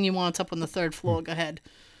 everything you want's up on the third floor, go ahead.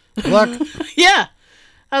 Good luck. Yeah.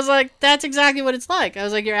 I was like, that's exactly what it's like. I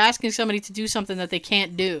was like, you're asking somebody to do something that they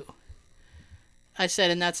can't do. I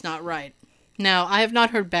said, and that's not right. Now, I have not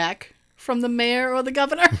heard back from the mayor or the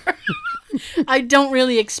governor. I don't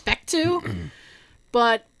really expect to.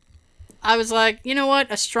 But I was like, you know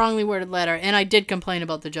what? A strongly worded letter. And I did complain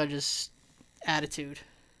about the judge's attitude.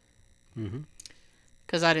 Mm-hmm.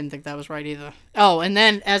 Because I didn't think that was right either. Oh, and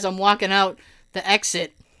then as I'm walking out the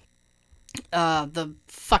exit, the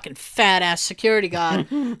fucking fat-ass security guard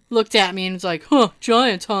looked at me and was like,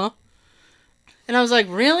 Giants, huh? And I was like,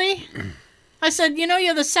 really? I said,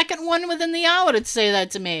 you're the second one within the hour to say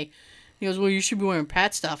that to me. He goes, well, you should be wearing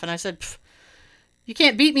Pat stuff. And I said, you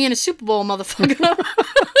can't beat me in a Super Bowl, motherfucker.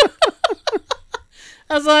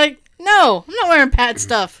 I was like, no, I'm not wearing Pat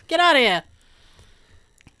stuff. Get out of here.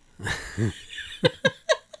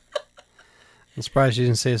 I'm surprised you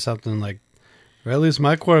didn't say something like, or at least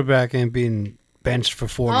my quarterback ain't being benched for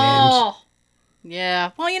 4 games. Oh,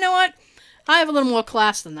 yeah. Well, you know what? I have a little more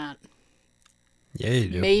class than that. Yeah, you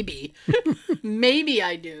do. Maybe. Maybe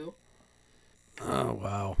I do. Oh,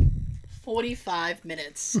 wow. 45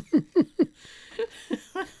 minutes.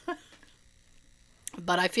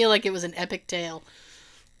 But I feel like it was an epic tale.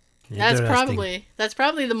 That's probably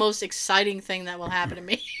the most exciting thing that will happen to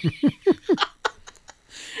me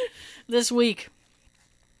this week.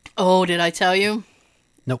 Oh, did I tell you?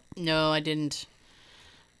 Nope. No, I didn't.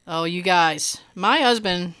 Oh, you guys. My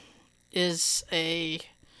husband is a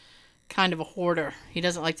kind of a hoarder. He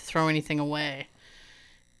doesn't like to throw anything away.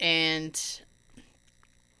 And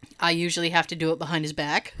I usually have to do it behind his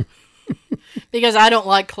back. Because I don't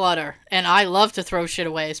like clutter. And I love to throw shit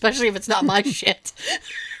away, especially if it's not my shit.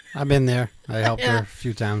 I've been there. I helped her a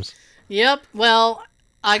few times. Yep. Well,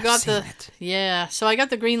 I've seen it. Yeah. So I got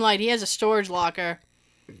the green light. He has a storage locker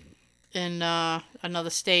in another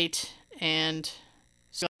state, and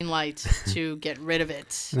green light to get rid of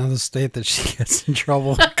it. Another state that she gets in trouble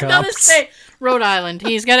with cops. Another state, Rhode Island.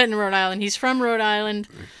 He's got it in Rhode Island. He's from Rhode Island.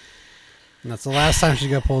 And that's the last time she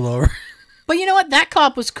got pulled over. But you know what? That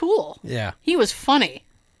cop was cool. Yeah. He was funny.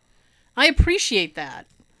 I appreciate that.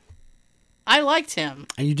 I liked him.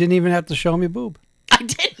 And you didn't even have to show me boob. I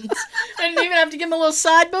didn't. I didn't even have to give him a little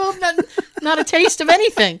side boob. Not a taste of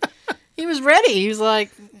anything. He was ready. He was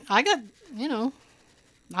like, I'm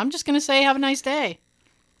just going to say have a nice day.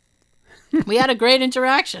 We had a great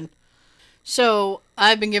interaction. So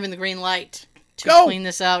I've been given the green light to clean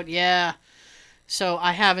this out. Yeah. So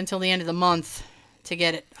I have until the end of the month to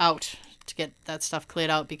get it out, to get that stuff cleared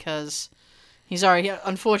out, because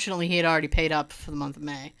unfortunately, he had already paid up for the month of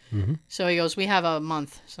May. Mm-hmm. So he goes, we have a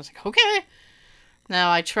month. So I was like, okay.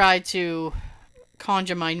 Now I tried to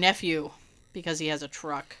conjure my nephew, because he has a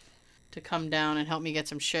truck, to come down and help me get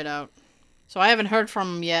some shit out. So I haven't heard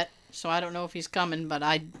from him yet, so I don't know if he's coming, but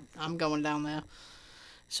I'm going down there.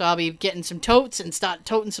 So I'll be getting some totes and start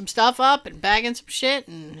toting some stuff up and bagging some shit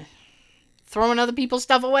and throwing other people's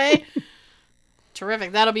stuff away.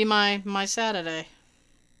 Terrific. That'll be my Saturday.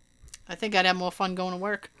 I think I'd have more fun going to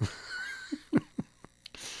work.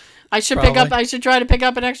 I should try to pick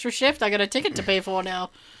up an extra shift. I got a ticket to pay for now.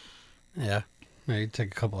 Yeah. You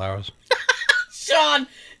take a couple hours. Sean!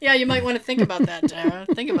 Yeah, you might want to think about that, Tara.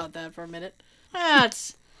 Think about that for a minute.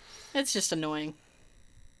 It's just annoying.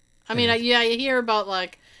 I mean, you hear about,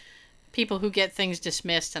 like, people who get things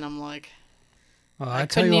dismissed, and I'm like... Well, I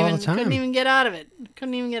tell you all the time. Couldn't even get out of it.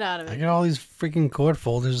 I get all these freaking court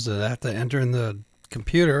folders that I have to enter in the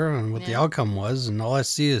computer and what the outcome was, and all I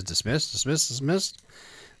see is dismissed.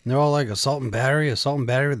 And they're all like assault and battery with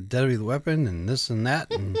a deadly weapon, and this and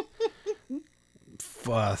that, and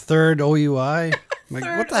third OUI. Like,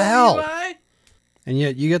 what the hell? OUI? And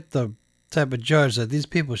yet you get the type of judge that these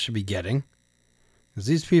people should be getting, because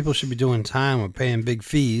these people should be doing time or paying big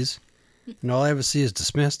fees, and all I ever see is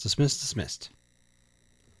dismissed.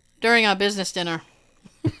 During our business dinner.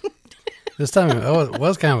 This time it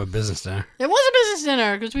was kind of a business dinner. It was a business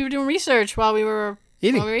dinner because we were doing research while we were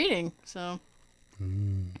eating. So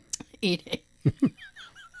eating.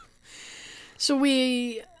 So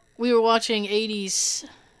we were watching 80s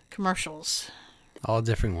commercials. All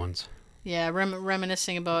different ones. Yeah,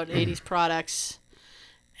 reminiscing about 80s products.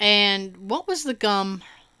 And what was the gum?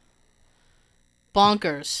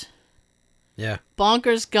 Bonkers. Yeah.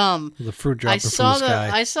 Bonkers gum. The fruit dropper from the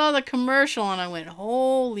sky. I saw the commercial and I went,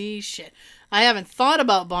 holy shit. I haven't thought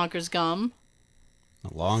about Bonkers gum.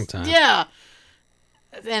 A long time. Yeah.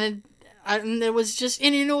 And it was just,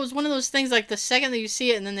 and it was one of those things, like the second that you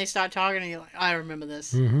see it and then they start talking and you're like, I remember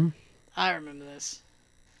this. Mm-hmm. I remember this.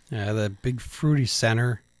 Yeah, that big fruity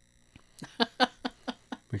center.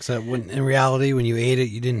 Except in reality, when you ate it,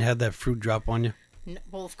 you didn't have that fruit drop on you. No,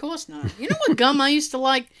 well, of course not. You know what gum I used to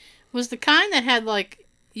like? Was the kind that had, like,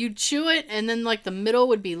 you'd chew it and then, like, the middle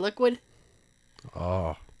would be liquid.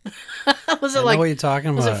 Oh. Was it I know what you're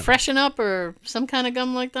talking about. Was it Freshen Up or some kind of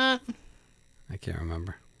gum like that? I can't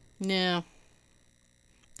remember. Yeah.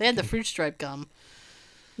 They had the Fruit Stripe gum.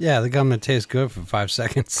 Yeah, the gum that tastes good for 5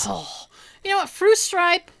 seconds. Oh. You know what? Fruit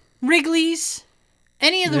Stripe, Wrigley's,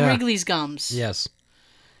 any of the Wrigley's gums. Yes.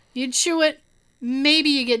 You'd chew it.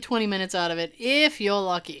 Maybe you get 20 minutes out of it, if you're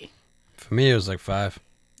lucky. For me, it was like 5.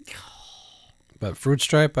 But Fruit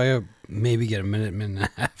Stripe, I maybe get a minute and a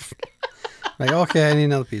half. Like, okay, I need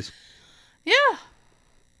another piece. Yeah.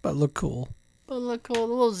 But look cool. The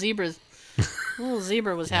little zebras. The little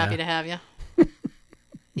zebra was happy to have you.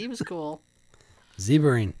 He was cool.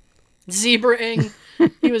 Zebraing.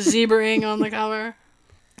 He was zebraing on the cover.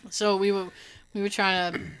 So we were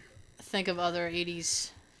trying to think of other 80s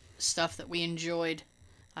stuff that we enjoyed.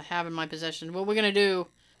 I have in my possession. What we're going to do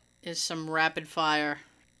is some rapid fire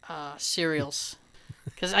cereals.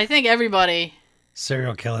 Because I think everybody...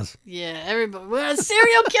 Serial killers. Yeah, everybody... We're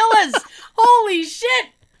serial killers! Holy shit!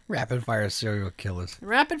 Rapid fire serial killers.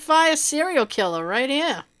 Rapid fire serial killer right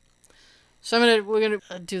here. So we're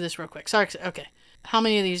gonna do this real quick. Sorry. Okay. How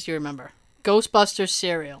many of these do you remember? Ghostbusters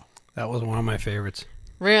cereal. That was one of my favorites.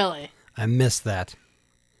 Really? I missed that.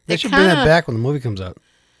 They should bring that back when the movie comes out.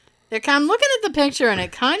 I'm looking at the picture and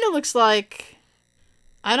it kind of looks like,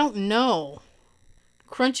 I don't know.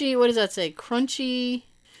 Crunchy, what does that say? Crunchy,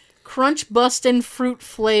 crunch bustin' fruit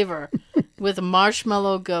flavor with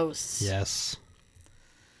marshmallow ghosts. Yes.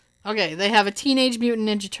 Okay, they have a Teenage Mutant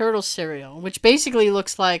Ninja Turtles cereal, which basically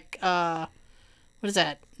looks like, what is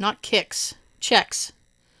that? Not Kix. Chex.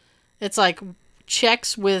 It's like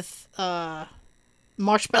Chex with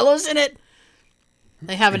marshmallows in it.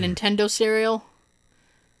 They have a Nintendo cereal.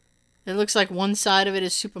 It looks like one side of it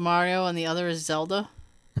is Super Mario and the other is Zelda.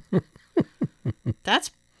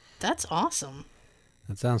 That's awesome.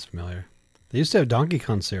 That sounds familiar. They used to have Donkey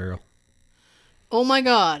Kong cereal. Oh my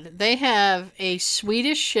god. They have a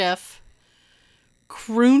Swedish Chef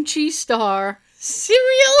Crunchy Star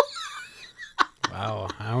cereal. Wow,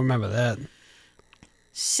 I don't remember that.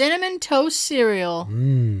 Cinnamon Toast cereal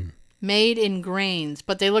made in grains,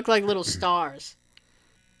 but they look like little stars.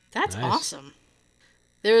 That's nice. awesome.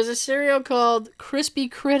 There is a cereal called Crispy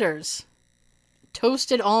Critters.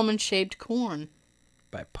 Toasted almond-shaped corn.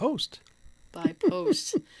 By Post. By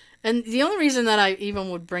Post. And the only reason that I even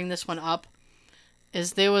would bring this one up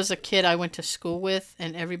is there was a kid I went to school with,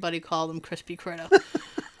 and everybody called him Crispy Critter.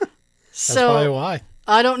 That's probably why.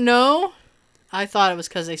 I don't know. I thought it was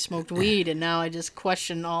because they smoked weed, and now I just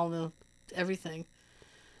question everything.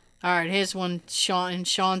 All right, here's one in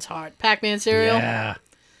Sean's heart. Pac-Man cereal. Yeah.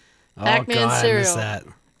 Pac-Man cereal. I missed that.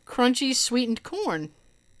 Crunchy sweetened corn.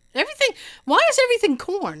 Everything. Why is everything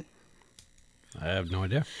corn? I have no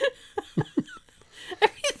idea.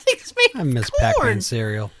 Everything's made I miss corn. Pac-Man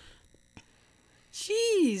cereal.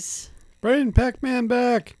 Jeez. Bring Pac-Man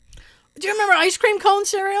back. Do you remember ice cream cone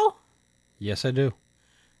cereal? Yes, I do.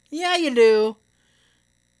 Yeah, you do.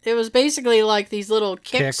 It was basically like these little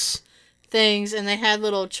kicks things, and they had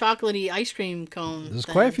little chocolatey ice cream cones. There's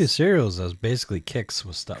quite a few cereals that was basically Kicks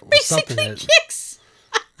with stuff. Basically Kicks.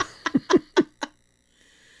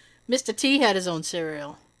 Mr. T had his own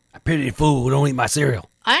cereal. I pity the fool who don't eat my cereal.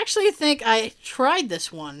 I actually think I tried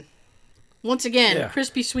this one. Once again,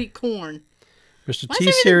 crispy sweet corn. Mr.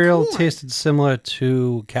 T cereal tasted similar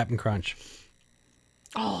to Captain Crunch.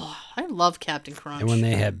 Oh, I love Captain Crunch. And when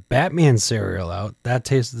they had Batman cereal out, that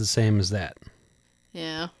tasted the same as that.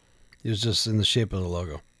 Yeah. It was just in the shape of the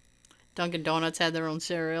logo. Dunkin' Donuts had their own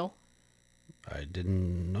cereal. I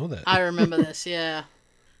didn't know that. I remember this, yeah.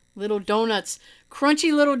 Little donuts.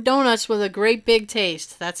 Crunchy little donuts with a great big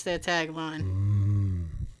taste. That's their tagline.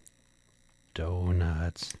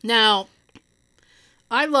 Donuts. Now,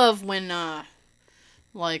 I love when,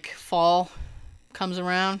 fall comes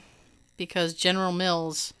around because General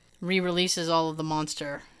Mills re-releases all of the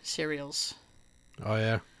Monster cereals. Oh,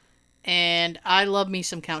 yeah? And I love me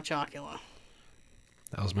some Count Chocula.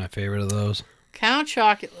 That was my favorite of those. Count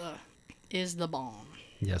Chocula is the bomb.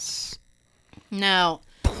 Yes. Now,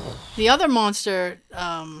 the other Monster,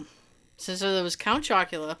 so there was Count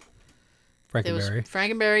Chocula. There was Frankenberry.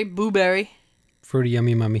 Frankenberry, Boo Berry. Fruity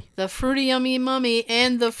Yummy Mummy. The Fruity Yummy Mummy,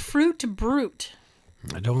 and the Fruit Brute.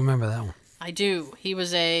 I don't remember that one. I do. He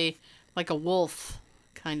was like a wolf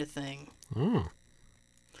kind of thing. Oh.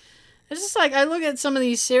 It's just like, I look at some of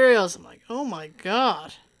these cereals, I'm like, oh my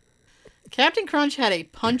god. Captain Crunch had a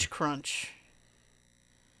Punch Crunch.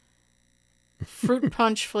 Fruit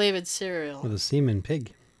punch flavored cereal. With a semen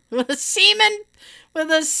pig. With a semen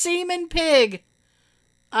pig.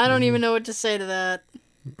 I don't even know what to say to that.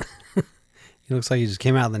 He looks like he just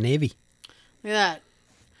came out of the Navy. Look at that.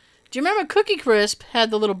 Do you remember Cookie Crisp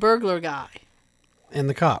had the little burglar guy? And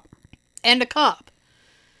the cop. And a cop.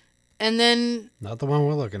 And then... Not the one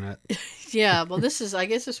we're looking at. Yeah, well I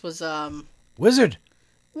guess this was, Wizard!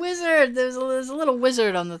 Wizard! There's a little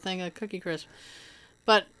wizard on the thing of Cookie Crisp.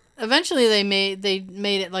 But eventually they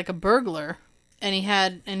made it like a burglar. And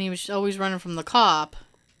he was always running from the cop.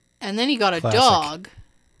 And then he got a dog.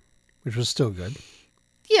 Which was still good.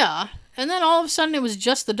 Yeah. And then all of a sudden it was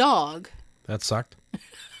just the dog. That sucked.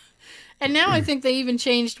 And now I think they even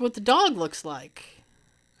changed what the dog looks like.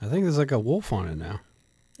 I think there's like a wolf on it now.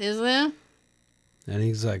 Is there? And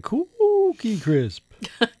he's like, Cookie Crisp.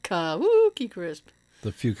 Cookie Crisp.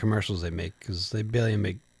 The few commercials they make, because they barely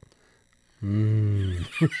make...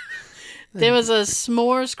 There was a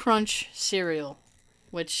S'mores Crunch cereal,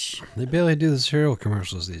 which... They barely do the cereal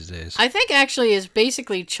commercials these days. I think actually is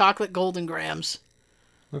basically chocolate Golden Grams.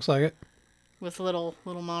 Looks like it. with little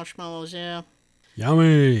marshmallows. Yeah.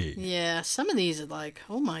 Yummy. Yeah, some of these are like,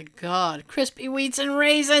 oh my god, crispy wheats and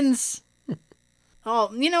raisins.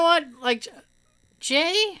 Oh, you know what? Like,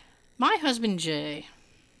 Jay, my husband Jay,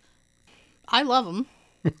 I love him.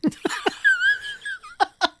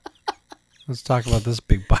 Let's talk about this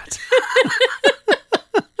big butt.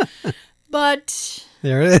 But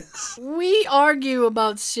There it is. we argue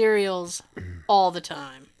about cereals all the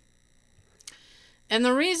time. And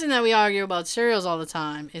the reason that we argue about cereals all the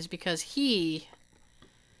time is because he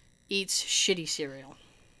eats shitty cereal.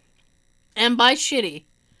 And by shitty,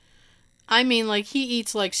 I mean like he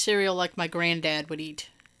eats like cereal like my granddad would eat.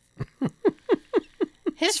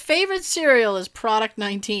 His favorite cereal is Product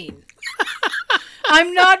 19.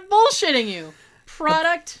 I'm not bullshitting you.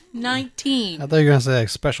 Product 19. I thought you were gonna say like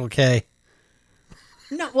Special K.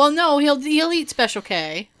 No, he'll eat Special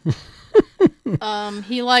K.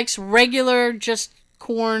 He likes regular just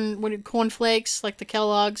corn flakes, like the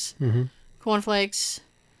Kellogg's corn flakes.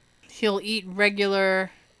 He'll eat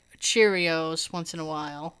regular Cheerios once in a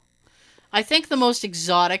while. I think the most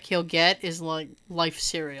exotic he'll get is like Life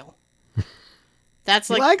cereal. That's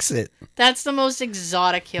He like likes it. that's the most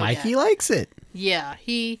exotic he'll Mikey get. likes it. Yeah,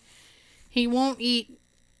 he won't eat.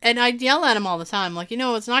 And I yell at him all the time, like,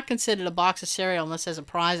 it's not considered a box of cereal unless there's a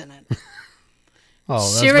prize in it. Oh,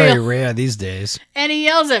 that's Cereal. very rare these days. And he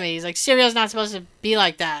yells at me. He's like, cereal's not supposed to be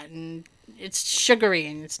like that. And it's sugary.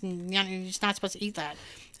 And you're just not supposed to eat that.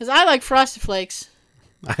 Because I like Frosted Flakes.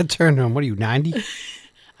 I turned to him. What are you, 90?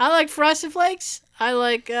 I like Frosted Flakes. I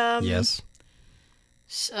like, Yes.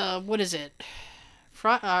 what is it?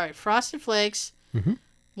 All right, Frosted Flakes. Mhm.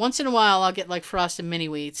 Once in a while, I'll get like Frosted Mini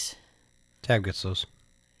Wheats. Tab gets those.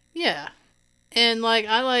 Yeah. And like,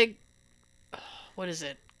 I like, what is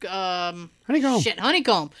it? Honeycomb. Shit,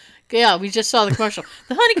 Honeycomb. Yeah, we just saw the commercial.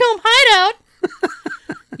 The Honeycomb Hideout.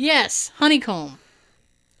 Yes, Honeycomb.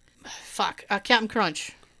 Fuck, Captain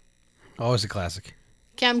Crunch. Always a classic.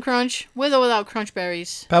 Captain Crunch, with or without Crunch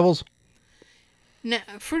Berries. Pebbles.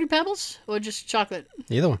 Fruity Pebbles or just chocolate?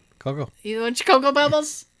 Either one. Cocoa. Either one, Cocoa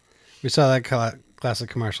Pebbles. We saw that classic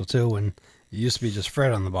commercial too when it used to be just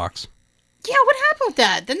Fred on the box. Yeah, what happened with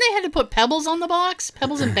that? Then they had to put Pebbles on the box?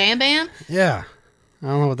 Pebbles and Bam Bam? Yeah. I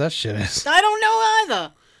don't know what that shit is. I don't know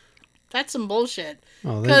either. That's some bullshit.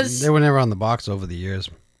 Oh, 'Cause- they were never on the box over the years.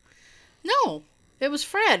 No, it was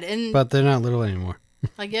Fred, and But they're not little anymore.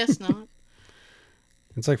 I guess not.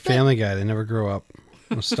 It's like Family Guy. They never grow up.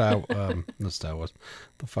 Or Star Wars.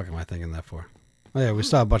 The fuck am I thinking that for? Oh, yeah, we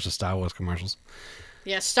saw a bunch of Star Wars commercials.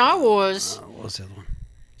 Yeah, Star Wars. What was the other one?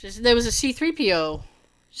 There was a C-3PO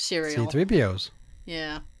cereal. C-3POs.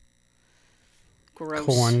 Yeah. Gross.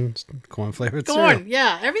 Corn flavored Corn. cereal.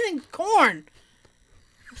 Yeah, everything corn.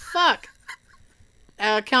 Fuck.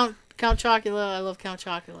 Count Chocula. I love Count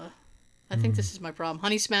Chocula. I think this is my problem.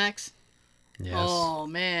 Honey Smacks. Yes. Oh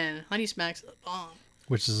man, Honey Smacks.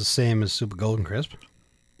 Which is the same as Super Golden Crisp.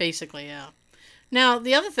 Basically, yeah. Now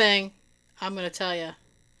the other thing I'm gonna tell you.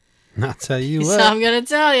 Not tell you So what. I'm gonna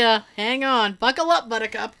tell you. Hang on, buckle up,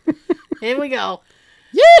 Buttercup. Here we go.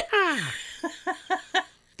 Yeah.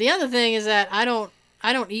 The other thing is that I don't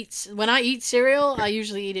eat when I eat cereal. I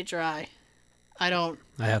usually eat it dry. I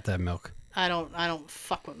have to have milk. don't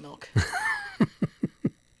fuck with milk.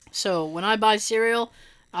 So when I buy cereal,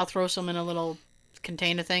 I'll throw some in a little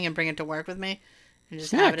container thing and bring it to work with me, and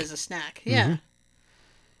just have it as a snack. Yeah.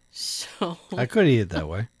 So I could eat it that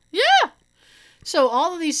way. yeah. So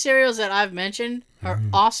all of these cereals that I've mentioned are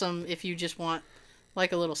awesome if you just want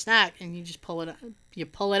like a little snack and you just pull it out. You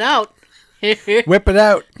pull it out. Whip it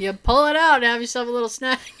out. You pull it out and have yourself a little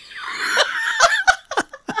snack.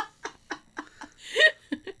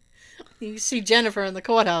 You see Jennifer in the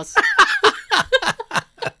courthouse.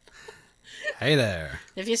 Hey there.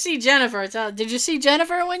 If you see Jennifer, it's out. Did you see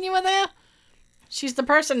Jennifer when you were there? She's the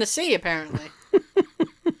person to see, apparently.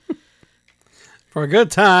 For a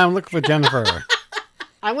good time, look for Jennifer.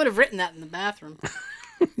 I would have written that in the bathroom.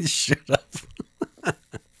 Shut up.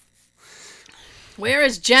 Where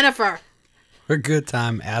is Jennifer? For a good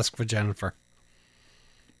time, ask for Jennifer.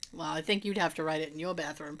 Well, I think you'd have to write it in your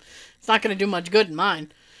bathroom. It's not going to do much good in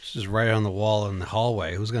mine. She's right on the wall in the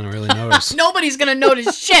hallway. Who's going to really notice? Nobody's going to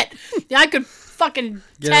notice shit. Yeah, I could fucking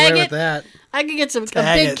Get tag away it. with that. I could get a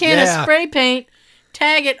Tag big it, can yeah. of spray paint,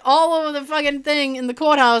 tag it all over the fucking thing in the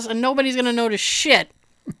courthouse, and nobody's going to notice shit.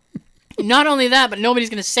 Not only that, but nobody's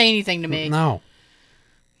going to say anything to me. No.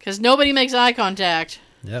 Because nobody makes eye contact.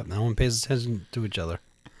 Yep, no one pays attention to each other.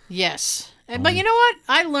 Yes. But you know what?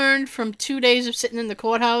 I learned from 2 days of sitting in the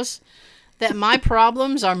courthouse that my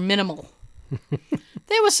problems are minimal.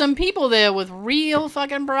 There were some people there with real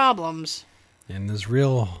fucking problems. And there's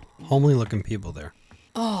real homely looking people there.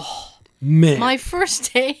 Oh, Man. my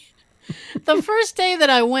first day, the first day that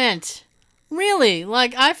I went, really,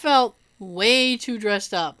 like, I felt way too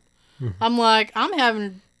dressed up. I'm like, I'm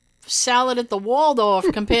having salad at the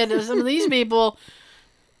Waldorf compared to some of these people.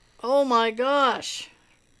 Oh my gosh.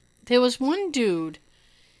 There was one dude,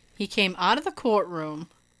 he came out of the courtroom.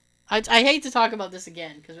 I hate to talk about this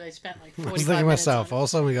again because I spent like 45 I was thinking minutes myself. on it. All of a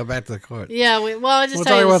sudden we go back to the court. Yeah, well, I just We'll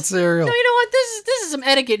tell talk you about this- cereal. No, you know what? This is some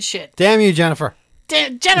etiquette shit. Damn you, Jennifer.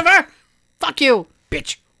 Damn, Jennifer! Fuck you!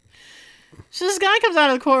 Bitch. So this guy comes out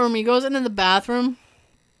of the courtroom, he goes into the bathroom,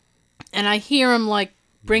 and I hear him, like,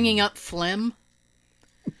 bringing up phlegm.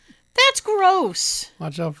 That's gross.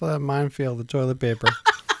 Watch out for that minefield of toilet paper.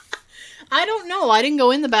 I don't know. I didn't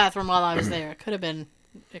go in the bathroom while I was there. It could have been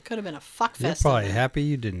a fuck You're fest. probably happy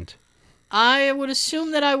you didn't. I would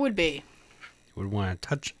assume that I would be. You would want to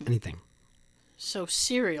touch anything. So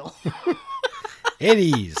cereal.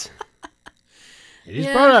 80s. 80s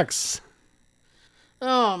Yeah. products.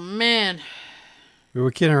 Oh man. We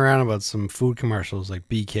were kidding around about some food commercials like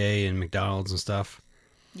BK and McDonald's and stuff.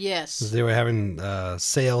 Yes. 'Cause they were having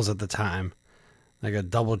sales at the time. Like a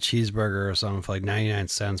double cheeseburger or something for like 99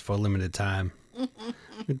 cents for a limited time.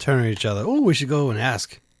 We turn to each other. Oh, we should go and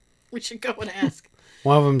ask. We should go and ask.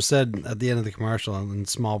 One of them said at the end of the commercial in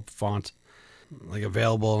small font, like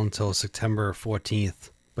available until September 14th,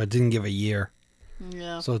 but it didn't give a year.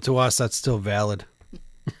 Yeah. So to us, that's still valid.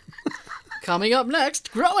 Coming up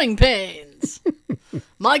next, growing pains.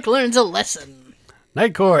 Mike learns a lesson.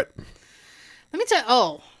 Night court. Let me tell.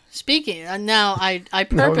 Oh, speaking. Now I Now we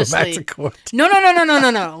go back purposely. to court. No.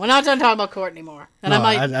 We're not done talking about court anymore. And No, I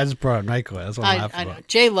might. I just brought up night court. That's what I'm I laughing know. about.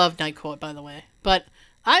 Jay loved Night Court, by the way. But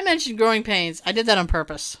I mentioned growing pains. I did that on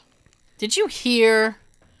purpose. Did you hear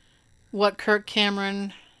what Kirk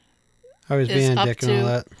Cameron? I was is being a up dick and all to-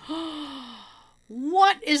 that.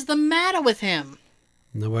 What is the matter with him?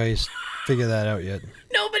 Nobody's figured that out yet.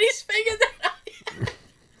 Nobody's figured that out yet.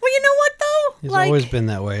 Well, you know what though? He's Like, always been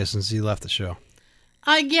that way since he left the show.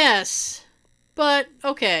 I guess. But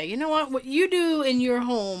okay, you know what? What you do in your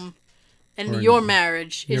home and Or in your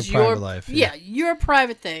marriage your is private your life, Yeah, yeah. your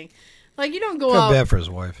private thing. Like you don't go Feel out. bad for his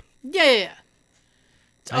wife. Yeah.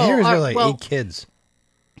 I hear he's got like well, 8 kids.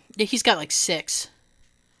 Yeah, he's got like 6.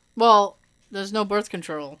 Well, there's no birth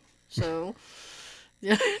control, so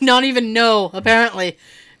not even no, apparently.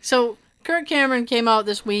 So Kirk Cameron came out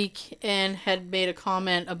this week and had made a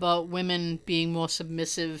comment about women being more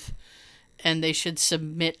submissive and they should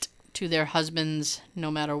submit to their husbands no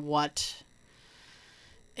matter what.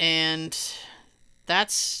 And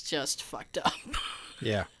that's just fucked up.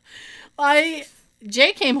 Yeah.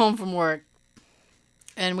 Jay came home from work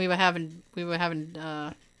and we were having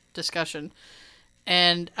discussion,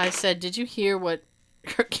 and I said, "Did you hear what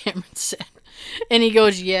Kirk Cameron said?" And he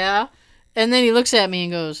goes, "Yeah," and then he looks at me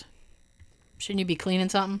and goes, "Shouldn't you be cleaning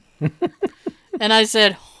something?" And I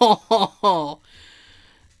said, "Oh,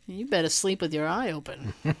 you better sleep with your eye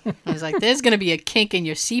open." I was like, "There's gonna be a kink in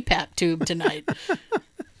your CPAP tube tonight."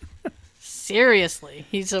 Seriously,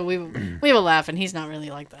 we were laughing. He's not really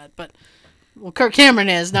like that, but well, Kirk Cameron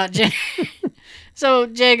is, not Jay. So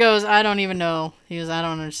Jay goes, "I don't even know." He goes, "I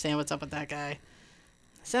don't understand what's up with that guy." I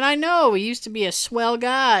said, "I know. He used to be a swell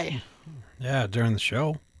guy." Yeah, during the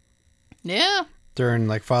show. Yeah, During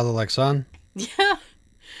like Father Like Son. yeah.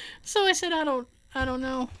 So I said, "I don't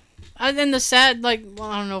know." And then the sad, like, well,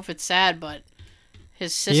 I don't know if it's sad, but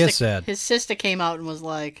his sister, He is sad. His sister came out and was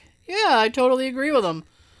like, "Yeah, I totally agree with him."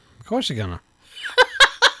 Of course you're gonna.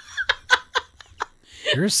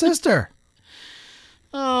 Your sister.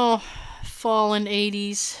 Oh, fallen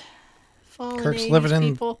 80s. Fallen Kirk's 80s living in-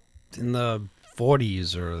 people. In the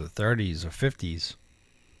 40s or the 30s or 50s.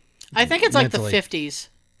 I think it's like the mentally. 50s.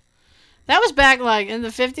 That was back like in the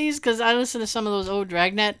 50s because I listened to some of those old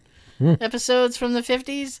Dragnet episodes from the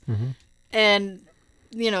 50s. And,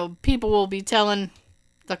 you know, people will be telling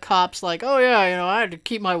the cops, like, "Oh, yeah, you know, I had to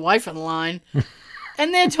keep my wife in line."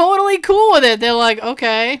 And they're totally cool with it. They're like,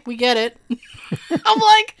 "Okay, we get it." I'm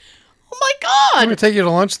like, "Oh, my I'm God. gonna take you to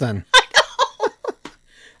lunch then.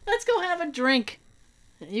 Let's go have a drink.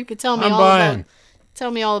 You could tell me I'm all buying. about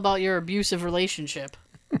tell me all about your abusive relationship."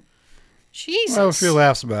 Jesus. I have a few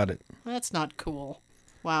laughs about it. That's not cool.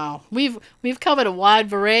 Wow. We've covered a wide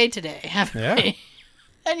variety today, haven't Yeah. we?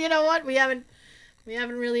 And you know what? We haven't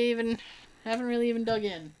really even dug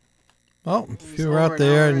in. Well, if It's you're over out an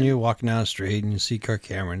there hour and in. you're walking down the street and you see Kirk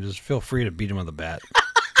Cameron, just feel free to beat him with a bat.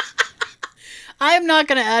 I am not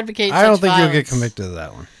going to advocate I don't such think violence. you'll get convicted of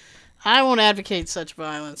that one. I won't advocate such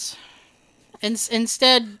violence.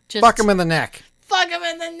 Instead, just Fuck him in the neck. fuck him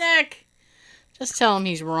in the neck. Just tell him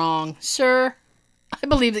he's wrong. Sir, I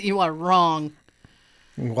believe that you are wrong.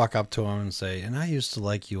 You walk up to him and say, "And I used to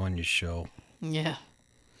like you on your show." Yeah.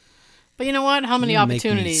 But you know what? How many You make me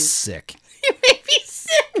opportunities? sick. You make me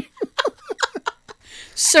sick.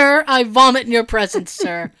 Sir, I vomit in your presence,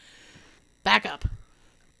 sir. Back up.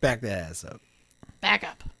 Back that ass up. Back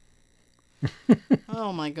up.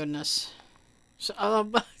 Oh my goodness. So,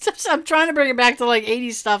 I'm trying to bring it back to like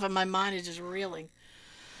 80s stuff and my mind is just reeling.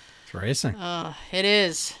 It's racing. It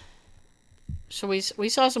is. So we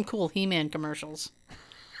saw some cool He-Man commercials.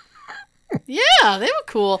 Yeah, they were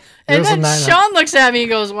cool. And then Sean looks at me and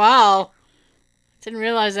goes, "Wow, didn't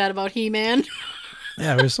realize that about He-Man."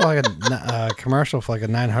 Yeah, we saw like a commercial for like a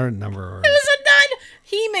 900 number. Or... It was a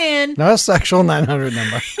He-Man. Not a sexual 900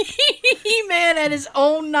 number. He-Man had his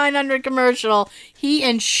own 900 commercial. He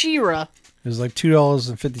and She-Ra. It was like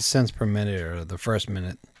 $2.50 per minute, or the first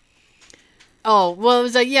minute. Oh, well, it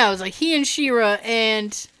was like he and She-Ra,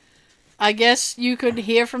 and I guess you could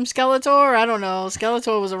hear from Skeletor. I don't know.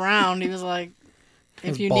 Skeletor was around. He was like,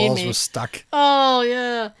 "If you need me." His balls were stuck. Oh,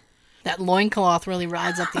 yeah. That loincloth really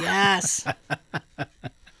rides up the ass.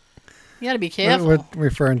 You gotta be careful. We're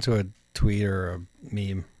referring to a tweet or a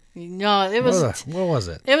meme. No, it was... What was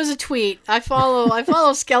it? It was a tweet. I follow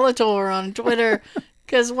Skeletor on Twitter,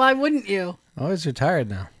 because why wouldn't you? Oh, he's retired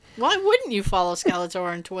now. Why wouldn't you follow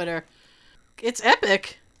Skeletor on Twitter? It's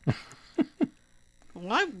epic.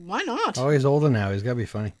 Why not? Oh, he's older now. He's got to be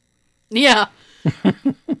funny. Yeah.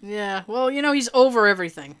 Yeah. Well, he's over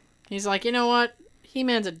everything. He's like, you know what?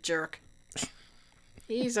 He-Man's a jerk.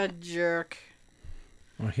 He's a jerk.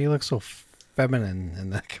 Well, he looks so feminine in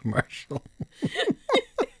that commercial.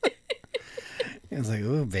 He's like,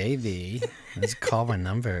 "Ooh, baby. Let's call my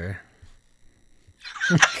number."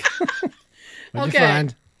 What'd you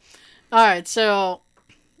find? All right, so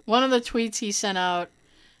one of the tweets he sent out,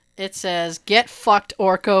 it says, "Get fucked,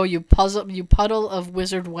 Orko, you puddle of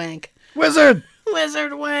wizard wank." Wizard!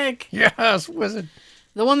 Wizard wank! Yes, wizard.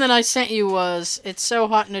 The one that I sent you was, "It's so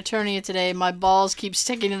hot in Eternia today, my balls keep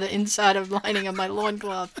sticking to the inside of lining of my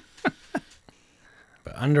loincloth."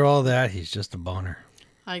 But under all that, he's just a boner.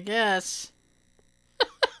 I guess.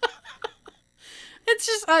 It's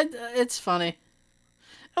just, it's funny.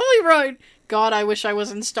 Oh, right. God, I wish I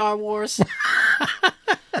was in Star Wars.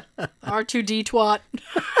 R2D twat.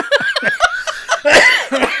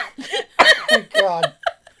 Oh, God.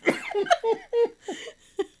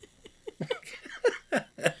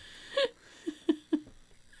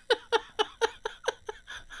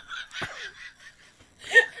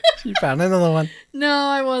 You found another one. No,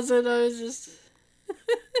 I wasn't. I was just...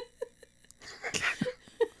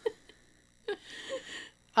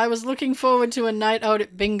 I was looking forward to a night out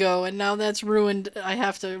at bingo, and now that's ruined. I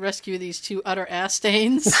have to rescue these two utter ass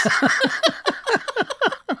stains.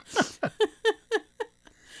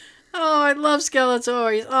 Oh, I love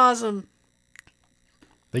Skeletor. He's awesome.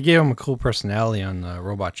 They gave him a cool personality on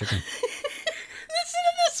Robot Chicken. Listen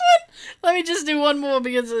to this one. Let me just do one more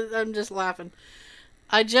because I'm just laughing.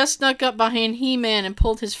 I just snuck up behind He-Man and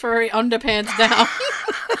pulled his furry underpants down.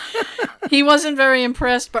 He wasn't very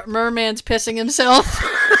impressed, but Merman's pissing himself.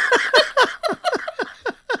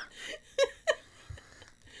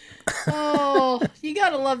 Oh, you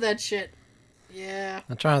gotta love that shit. Yeah.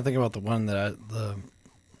 I'm trying to think about the one that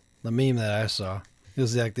the meme that I saw. It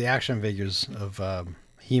was like the action figures of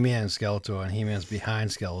He-Man and Skeletor, and He-Man's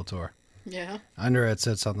behind Skeletor. Yeah. Under it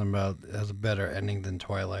said something about it has a better ending than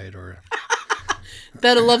Twilight, or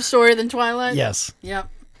Better love story than Twilight? yes. Yep.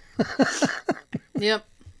 Yep.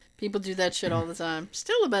 People do that shit all the time.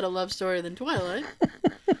 Still a better love story than Twilight.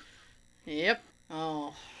 Yep.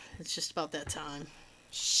 Oh, it's just about that time.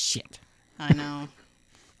 Shit. I know.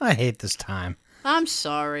 I hate this time. I'm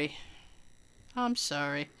sorry. I'm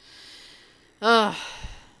sorry. Ugh.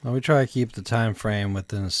 Well, we try to keep the time frame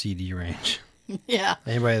within a CD range. Yeah.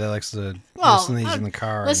 Anybody that likes to listen to these in the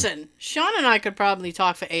car. Listen, Sean and I could probably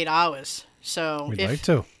talk for 8 hours. So We'd like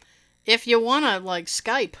to. If you want to, like,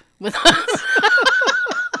 Skype with us,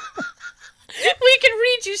 we can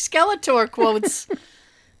read you Skeletor quotes,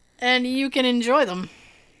 and you can enjoy them.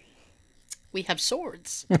 We have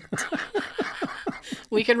swords.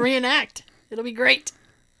 We can reenact. It'll be great.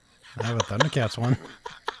 I have a Thundercats one.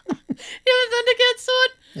 You have a Thundercat sword?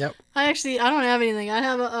 Yep. I don't have anything. I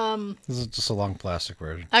have a, This is just a long plastic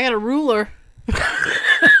version. I got a ruler.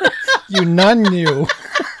 You nun, you.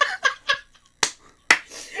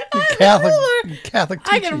 Catholic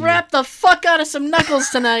teacher. I can wrap the fuck out of some knuckles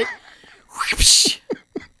tonight.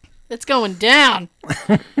 It's going down.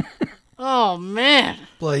 Oh, man.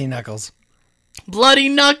 Bloody Knuckles. Bloody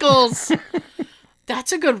Knuckles.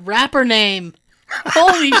 That's a good rapper name.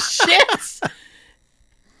 Holy shit.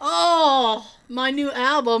 Oh, my new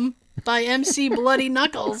album by MC Bloody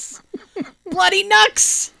Knuckles. Bloody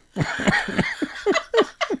Knucks!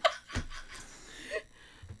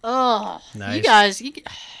 Oh, Nice. you guys,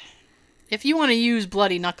 if you want to use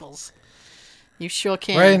Bloody Knuckles, you sure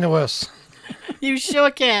can. Right into us. You sure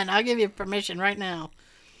can. I'll give you permission right now.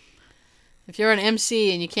 If you're an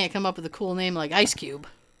MC and you can't come up with a cool name like Ice Cube,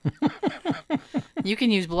 you can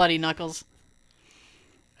use Bloody Knuckles.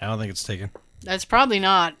 I don't think it's taken. That's probably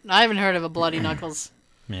not. I haven't heard of a Bloody Knuckles.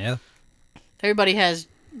 Yeah. Everybody has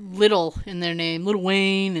Little in their name. Little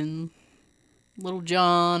Wayne and Little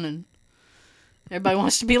John, and everybody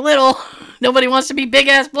wants to be little. Nobody wants to be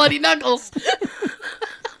big-ass Bloody Knuckles.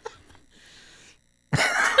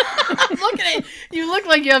 I'm looking at you. You look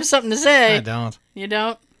like you have something to say. I don't. You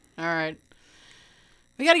don't? All right.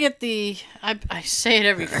 We got to get the... I say it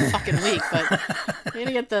every fucking week, but we got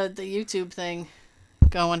to get the YouTube thing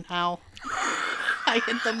going. Ow. I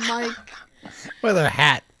hit the mic. With a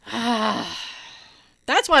hat.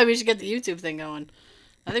 That's why we should get the YouTube thing going.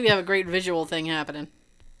 I think we have a great visual thing happening.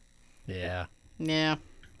 Yeah. Yeah.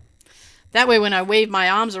 That way when I wave my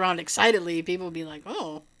arms around excitedly, people will be like,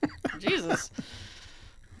 oh, Jesus.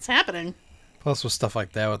 What's happening? Plus with stuff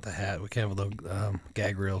like that with the hat, we can have little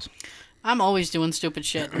gag reels. I'm always doing stupid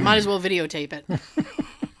shit. Might as well videotape it.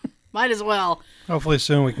 Might as well. Hopefully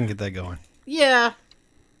soon we can get that going. Yeah.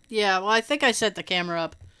 Yeah, well, I think I set the camera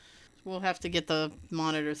up. We'll have to get the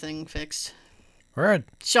monitor thing fixed. Word.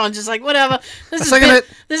 Sean's just like, whatever. This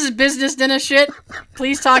is business dinner shit.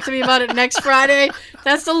 Please talk to me about it next Friday.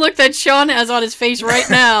 That's the look that Sean has on his face right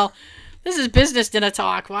now. This is business dinner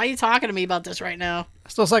talk. Why are you talking to me about this right now?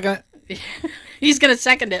 Still second it. He's going to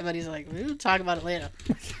second it, but he's like, we'll talk about it later.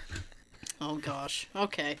 Oh, gosh.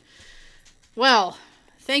 Okay. Well,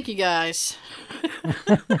 thank you guys.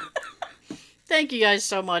 Thank you guys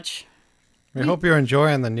so much. We hope you're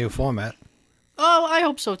enjoying the new format. Oh, I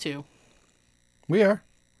hope so, too. We are.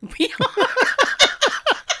 We are.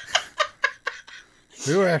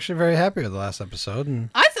 We were actually very happy with the last episode. And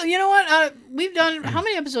I thought, you know what? We've done, how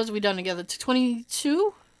many episodes have we done together?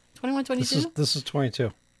 22? 21, 22? This is 22.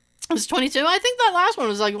 It was 22. I think that last one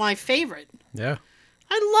was like my favorite. Yeah.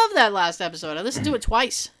 I love that last episode. I listened to it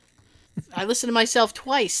twice. I listened to myself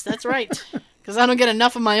twice. That's right. Because I don't get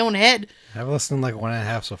enough of my own head. I've listened like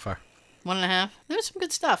 1.5 so far. 1.5. There's some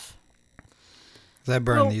good stuff. I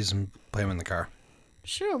burn these and play them in the car.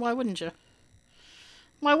 Sure, why wouldn't you?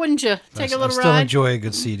 Why wouldn't you? Take a little I still ride. enjoy a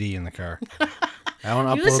good CD in the car. I want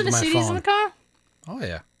to You upload listen to to my CDs phone. in the car? Oh,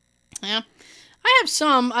 yeah. Yeah. I have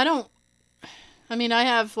some. I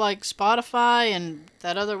have like Spotify and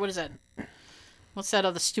that other, what is that? What's that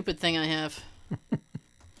other stupid thing I have?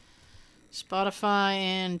 Spotify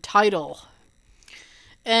and Tidal.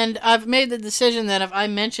 And I've made the decision that if I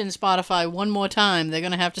mention Spotify one more time, they're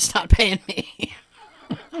going to have to start paying me.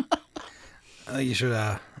 I think you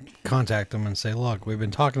should contact them and say, look, we've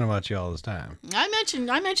been talking about you all this time. I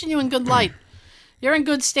mentioned you in good light. You're in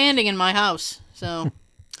good standing in my house. So,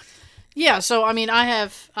 yeah, so, I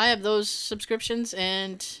have those subscriptions,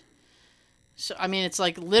 and so, it's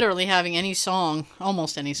like literally having any song,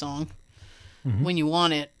 almost any song, when you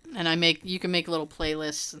want it. And you can make little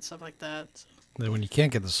playlists and stuff like that. So. Then when you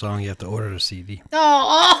can't get the song, you have to order the CD.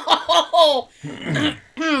 Oh!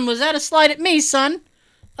 Was that a slight at me, son?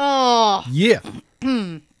 Oh. Yeah.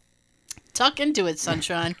 Tuck into it,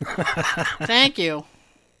 sunshine. Thank you.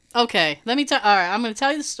 Okay, all right, I'm going to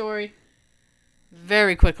tell you the story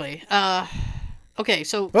very quickly. Okay,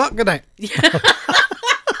 so... Well, good night.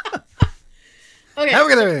 Okay. Have a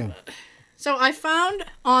good everything. So I found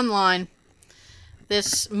online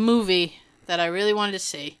this movie that I really wanted to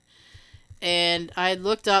see. And I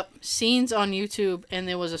looked up scenes on YouTube, and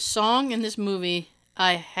there was a song in this movie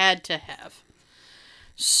I had to have.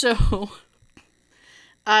 So,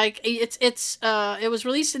 it was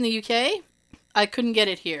released in the UK. I couldn't get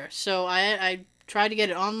it here, so I tried to get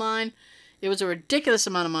it online. It was a ridiculous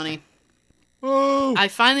amount of money. Oh! I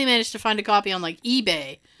finally managed to find a copy on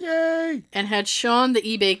eBay. Yay! And had Sean, the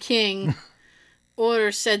eBay king,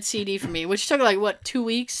 order said CD for me, which took 2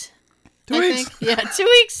 weeks. 2 weeks? Think. Yeah, 2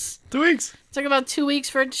 weeks. 2 weeks. It took about 2 weeks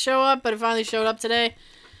for it to show up, but it finally showed up today.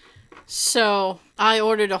 So I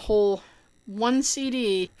ordered a whole 1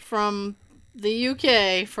 CD from the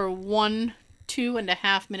UK for 1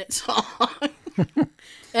 2.5 minute song.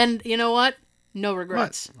 And you know what? No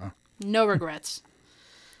regrets. What? No regrets.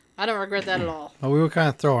 I don't regret that at all. Well, we were kind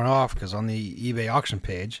of thrown off because on the eBay auction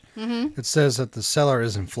page, it says that the seller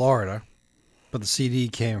is in Florida, but the CD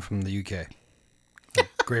came from the UK,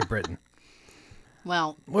 Great Britain.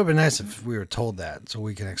 Well, It would have been nice if we were told that, so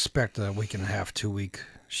we can expect a 1.5 week, 2 week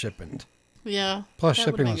shipment. Yeah. Plus, that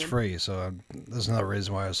would've shipping been was good. free, so there's another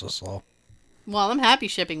reason why it was so slow. Well, I'm happy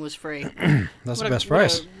shipping was free. That's the best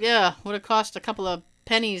price. Yeah, would have cost a couple of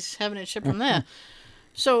pennies having it shipped from there.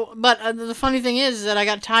 So, but the funny thing is that I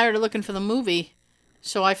got tired of looking for the movie,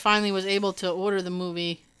 so I finally was able to order the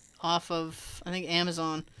movie off of, I think,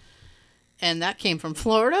 Amazon. And that came from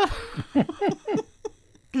Florida.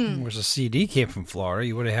 Whereas the CD came from Florida.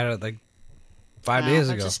 You would have had it like 5 Wow, days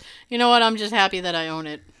I ago. you know what? I'm just happy that I own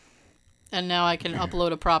it. And now I can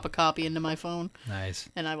upload a proper copy into my phone. Nice.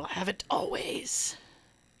 And I will have it always.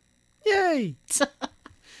 Yay!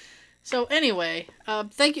 So anyway,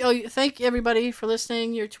 thank you everybody for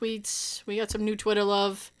listening. Your tweets. We got some new Twitter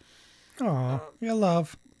love. Aw, you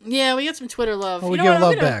love. Yeah, we got some Twitter love. Oh, we You know give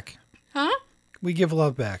what? love back. Huh? We give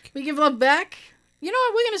love back. We give love back. You know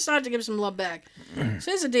what? We're gonna start to give some love back.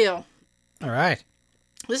 So here's the deal. All right.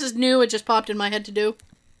 This is new. It just popped in my head to do.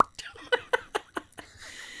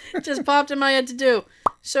 It just popped in my head to do.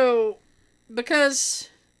 So, because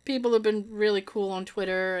people have been really cool on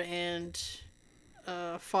Twitter and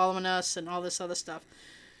following us and all this other stuff.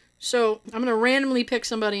 So, I'm going to randomly pick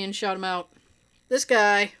somebody and shout him out. This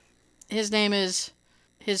guy, his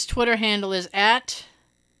Twitter handle is at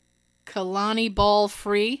Kalani Ball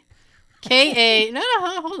Free. No,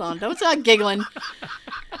 hold on. Don't start giggling.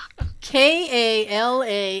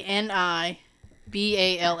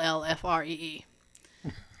 KALANIBALLFREE.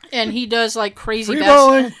 And he does like crazy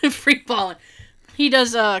free balling. He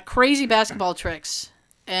does crazy basketball tricks,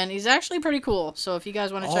 and he's actually pretty cool. So if you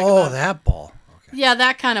guys want to check him out, that ball. Okay. yeah,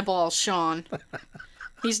 that kind of ball, Sean.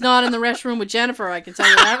 He's not in the restroom with Jennifer. I can tell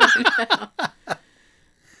you that right now.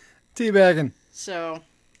 Teabagging. So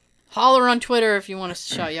holler on Twitter if you want us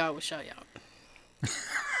to shout you out. We'll shout you out.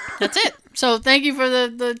 That's it. So thank you for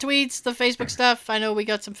the tweets, the Facebook stuff. I know we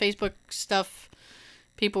got some Facebook stuff.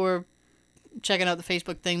 People were checking out the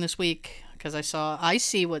Facebook thing this week because I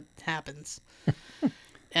see what happens.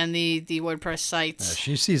 And the WordPress sites. Yeah,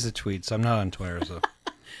 she sees the tweets. I'm not on Twitter, so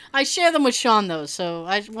I share them with Sean though, so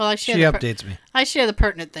I share. she updates me. I share the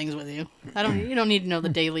pertinent things with you. You don't need to know the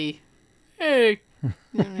daily. Hey, you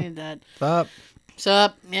don't need that. Stop.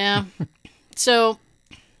 Sup? Yeah. So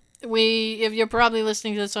if you're probably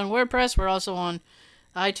listening to this on WordPress, we're also on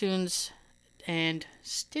iTunes and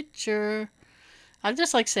Stitcher. I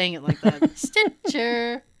just like saying it like that.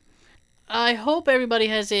 Stitcher. I hope everybody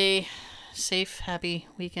has a safe, happy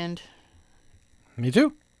weekend. Me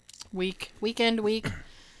too. Week. And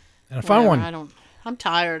a fun one. I'm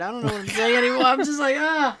tired. I don't know what I'm saying anymore. I'm just like,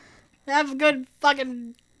 have a good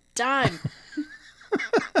fucking time.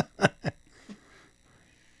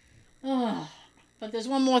 But there's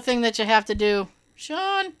one more thing that you have to do.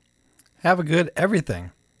 Sean? Have a good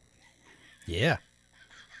everything. Yeah.